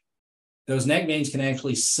large. Those neck veins can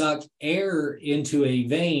actually suck air into a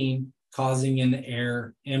vein, causing an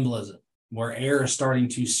air embolism, where air is starting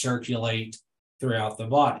to circulate throughout the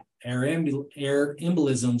body. Air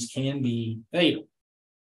embolisms can be fatal.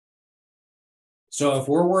 So if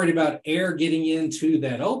we're worried about air getting into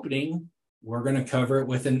that opening, we're going to cover it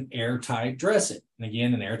with an airtight dressing. And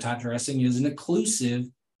again, an airtight dressing is an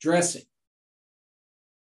occlusive dressing.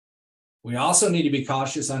 We also need to be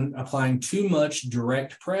cautious on applying too much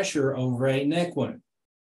direct pressure over a neck wound,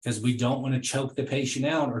 because we don't want to choke the patient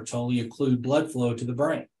out or totally occlude blood flow to the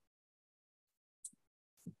brain.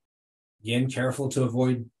 Again, careful to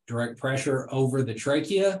avoid direct pressure over the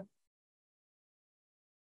trachea.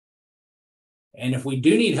 And if we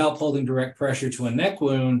do need help holding direct pressure to a neck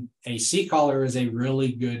wound, a C-collar is a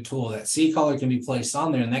really good tool. That C-collar can be placed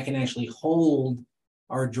on there, and that can actually hold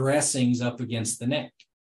our dressings up against the neck.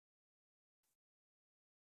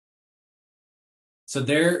 So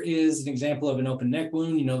there is an example of an open neck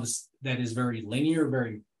wound. You notice that is very linear,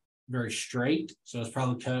 very, very straight. So it's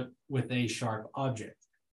probably cut with a sharp object.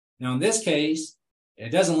 Now in this case,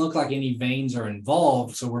 it doesn't look like any veins are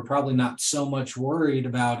involved. So we're probably not so much worried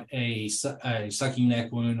about a sucking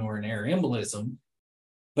neck wound or an air embolism.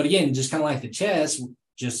 But again, just kind of like the chest,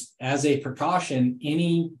 just as a precaution,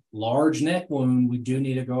 any large neck wound, we do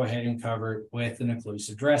need to go ahead and cover it with an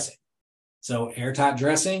occlusive dressing. So airtight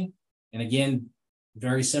dressing, and again,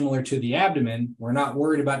 very similar to the abdomen, we're not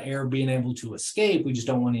worried about air being able to escape. We just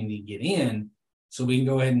don't want any to get in. So we can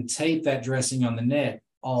go ahead and tape that dressing on the neck,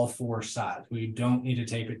 all 4 sides. We don't need to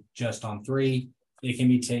tape it just on 3. It can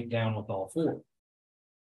be taped down with all 4.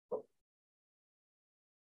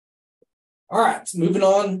 All right, so moving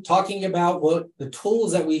on, talking about what the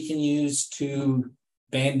tools that we can use to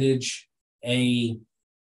bandage a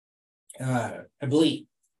bleed.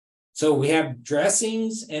 So we have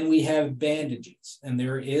dressings and we have bandages, and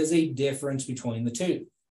there is a difference between the two.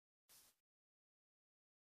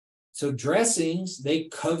 So dressings, they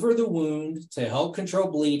cover the wound to help control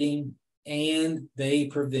bleeding, and they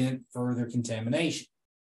prevent further contamination.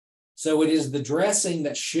 So it is the dressing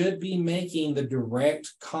that should be making the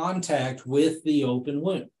direct contact with the open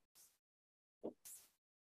wound.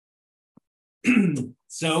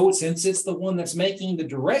 So since it's the one that's making the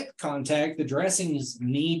direct contact, the dressings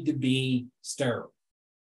need to be sterile.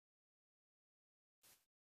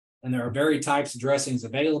 And there are various types of dressings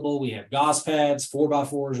available. We have gauze pads,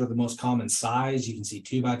 4x4s are the most common size. You can see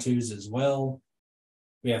 2x2s as well.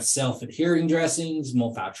 We have self-adhering dressings,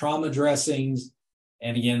 multi-trauma dressings,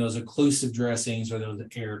 and again, those occlusive dressings are those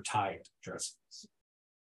airtight dressings.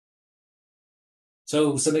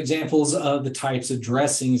 So some examples of the types of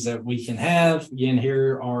dressings that we can have. Again,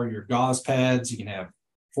 here are your gauze pads. You can have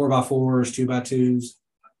 4x4s, 2x2s.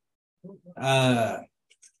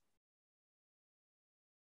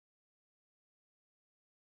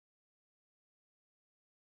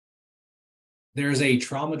 There's a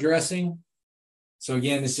trauma dressing. So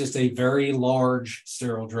again, it's just a very large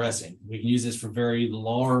sterile dressing. We can use this for very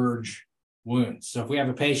large wounds. So if we have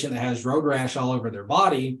a patient that has road rash all over their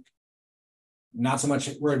body, not so much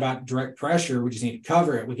worried about direct pressure, we just need to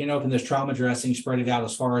cover it. We can open this trauma dressing, spread it out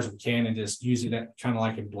as far as we can, and just use it kind of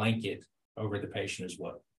like a blanket over the patient as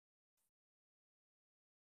well.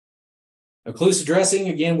 Occlusive dressing,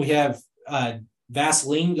 again, we have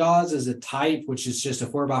Vaseline gauze is a type, which is just a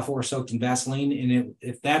 4x4 soaked in Vaseline. And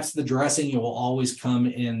if that's the dressing, it will always come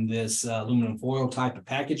in this aluminum foil type of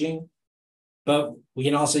packaging. But we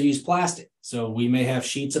can also use plastic. So we may have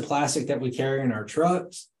sheets of plastic that we carry in our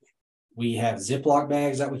trucks. We have Ziploc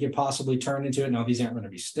bags that we could possibly turn into it. Now, these aren't going to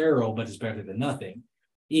be sterile, but it's better than nothing.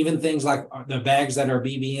 Even things like the bags that our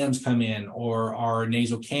BBMs come in or our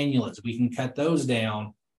nasal cannulas, we can cut those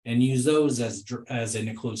down and use those as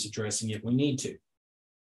an occlusive dressing if we need to.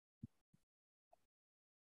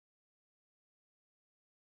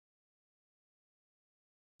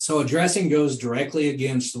 So a dressing goes directly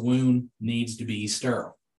against the wound, needs to be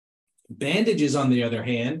sterile. Bandages, on the other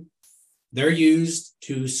hand, they're used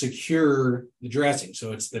to secure the dressing.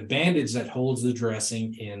 So it's the bandage that holds the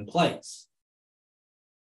dressing in place.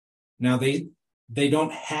 Now, they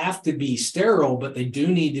don't have to be sterile, but they do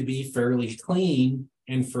need to be fairly clean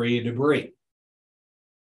and free of debris.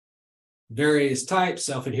 Various types,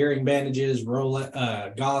 self-adhering bandages,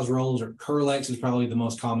 gauze rolls, or Kerlix is probably the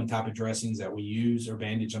most common type of dressings that we use, or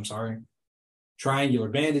bandage, I'm sorry. Triangular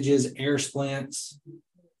bandages, air splints.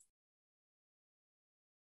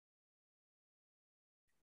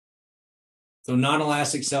 So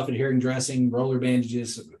non-elastic self-adhering dressing, roller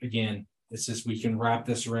bandages, again, it's just we can wrap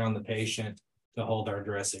this around the patient to hold our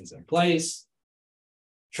dressings in place.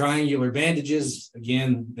 Triangular bandages,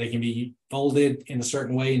 again, they can be folded in a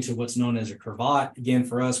certain way into what's known as a cravat. Again,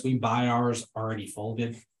 for us, we buy ours already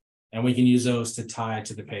folded, and we can use those to tie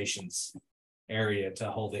to the patient's area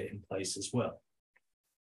to hold it in place as well.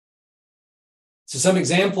 So some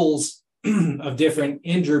examples of different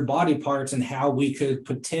injured body parts and how we could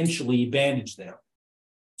potentially bandage them.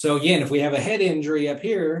 So again, if we have a head injury up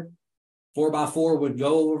here, 4x4 would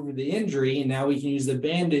go over the injury, and now we can use the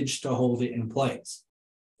bandage to hold it in place.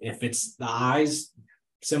 If it's the eyes,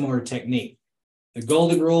 similar technique. The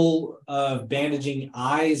golden rule of bandaging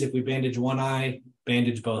eyes, if we bandage one eye,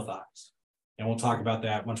 bandage both eyes. And we'll talk about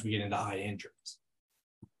that once we get into eye injuries.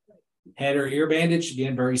 Head or ear bandage,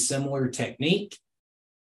 again, very similar technique.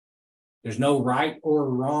 There's no right or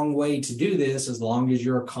wrong way to do this as long as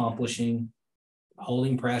you're accomplishing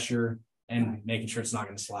holding pressure and making sure it's not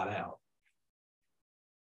going to slide out.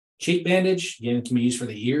 Cheek bandage, again, can be used for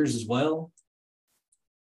the ears as well.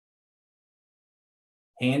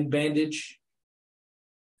 Hand bandage,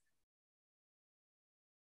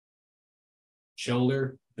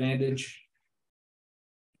 shoulder bandage,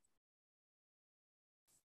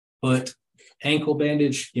 foot, ankle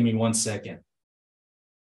bandage. Give me 1 second.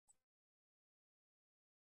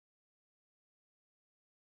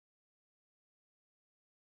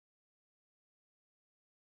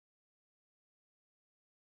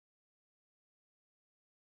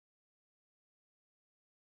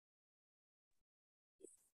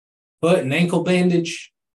 Foot and ankle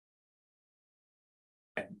bandage,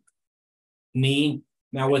 knee.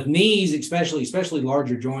 Now with knees, especially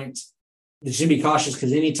larger joints, they should be cautious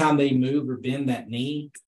because anytime they move or bend that knee,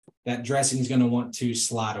 that dressing is going to want to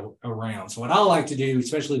slide around. So what I like to do,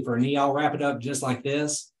 especially for a knee, I'll wrap it up just like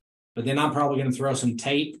this, but then I'm probably going to throw some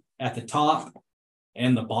tape at the top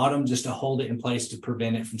and the bottom just to hold it in place to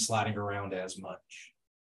prevent it from sliding around as much.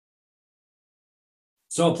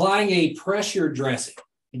 So applying a pressure dressing.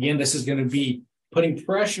 Again, this is going to be putting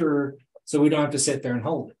pressure so we don't have to sit there and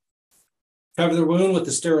hold it. Cover the wound with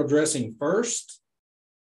the sterile dressing first.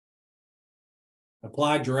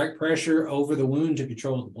 Apply direct pressure over the wound to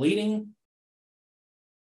control the bleeding.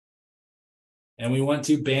 And we want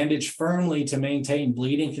to bandage firmly to maintain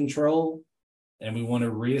bleeding control. And we want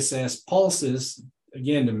to reassess pulses,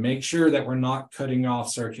 again, to make sure that we're not cutting off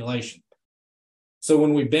circulation. So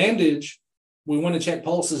when we bandage, we want to check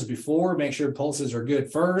pulses before, make sure pulses are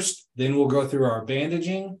good first. Then we'll go through our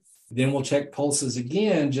bandaging. Then we'll check pulses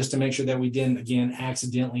again just to make sure that we didn't, again,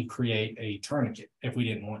 accidentally create a tourniquet if we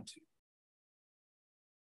didn't want to.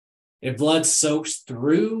 If blood soaks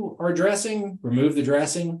through our dressing, remove the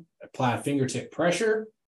dressing, apply fingertip pressure.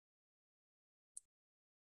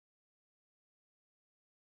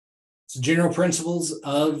 So general principles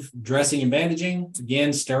of dressing and bandaging.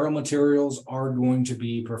 Again, sterile materials are going to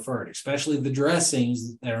be preferred, especially the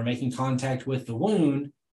dressings that are making contact with the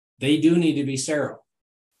wound. They do need to be sterile.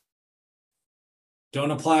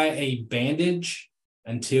 Don't apply a bandage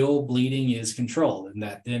until bleeding is controlled.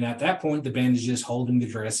 And then at that point, the bandage is holding the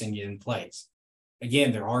dressing in place.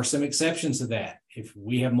 Again, there are some exceptions to that. If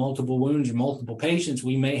we have multiple wounds or multiple patients,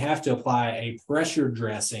 we may have to apply a pressure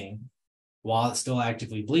dressing while it's still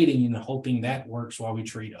actively bleeding and hoping that works while we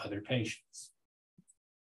treat other patients.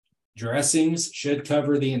 Dressings should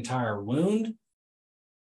cover the entire wound.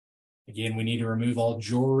 Again, we need to remove all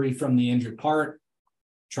jewelry from the injured part.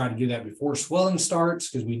 Try to do that before swelling starts,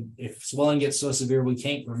 because if swelling gets so severe we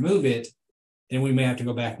can't remove it, then we may have to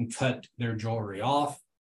go back and cut their jewelry off.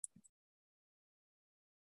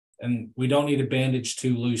 And we don't need to bandage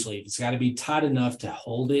too loosely. It's got to be tight enough to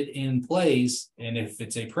hold it in place. And if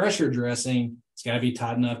it's a pressure dressing, it's got to be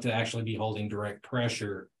tight enough to actually be holding direct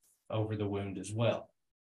pressure over the wound as well.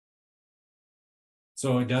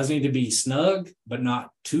 So it does need to be snug, but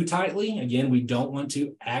not too tightly. Again, we don't want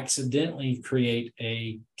to accidentally create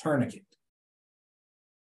a tourniquet.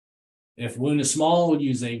 If the wound is small, we'll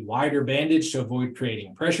use a wider bandage to avoid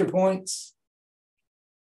creating pressure points.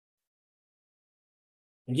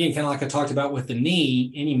 Again, kind of like I talked about with the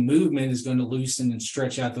knee, any movement is going to loosen and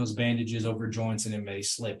stretch out those bandages over joints and it may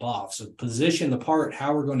slip off. So position the part,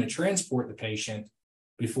 how we're going to transport the patient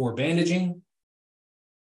before bandaging.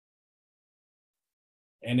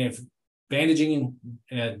 And if bandaging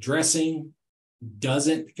and dressing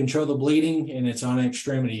doesn't control the bleeding and it's on an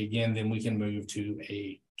extremity, again, then we can move to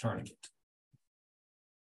a tourniquet.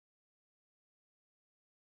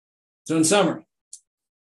 So in summary,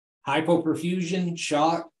 hypoperfusion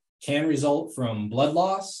shock can result from blood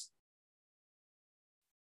loss.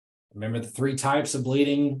 Remember the three types of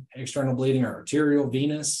bleeding, external bleeding are arterial,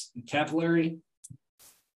 venous, and capillary.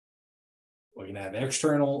 We can have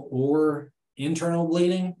external or internal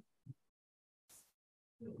bleeding.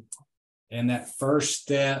 And that first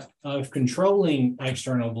step of controlling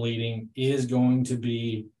external bleeding is going to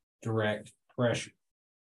be direct pressure.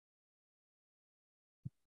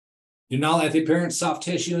 Do not let the appearance of soft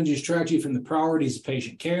tissue distract you from the priorities of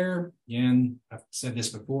patient care. Again, I've said this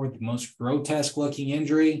before, the most grotesque looking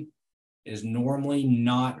injury is normally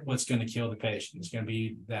not what's going to kill the patient. It's going to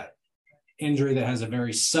be that injury that has a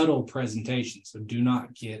very subtle presentation, so do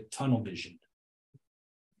not get tunnel vision.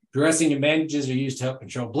 Dressing and bandages are used to help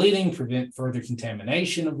control bleeding, prevent further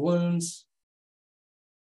contamination of wounds.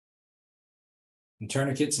 And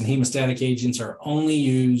tourniquets and hemostatic agents are only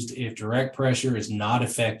used if direct pressure is not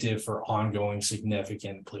effective for ongoing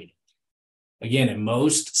significant bleeding. Again, in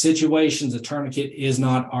most situations, a tourniquet is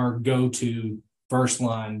not our go-to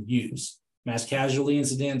first-line use. Mass casualty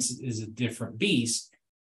incidents is a different beast,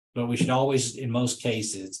 but we should always, in most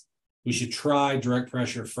cases, we should try direct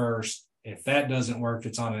pressure first. If that doesn't work,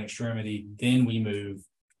 it's on an extremity, then we move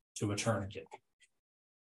to a tourniquet.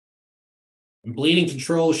 And bleeding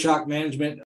control, shock management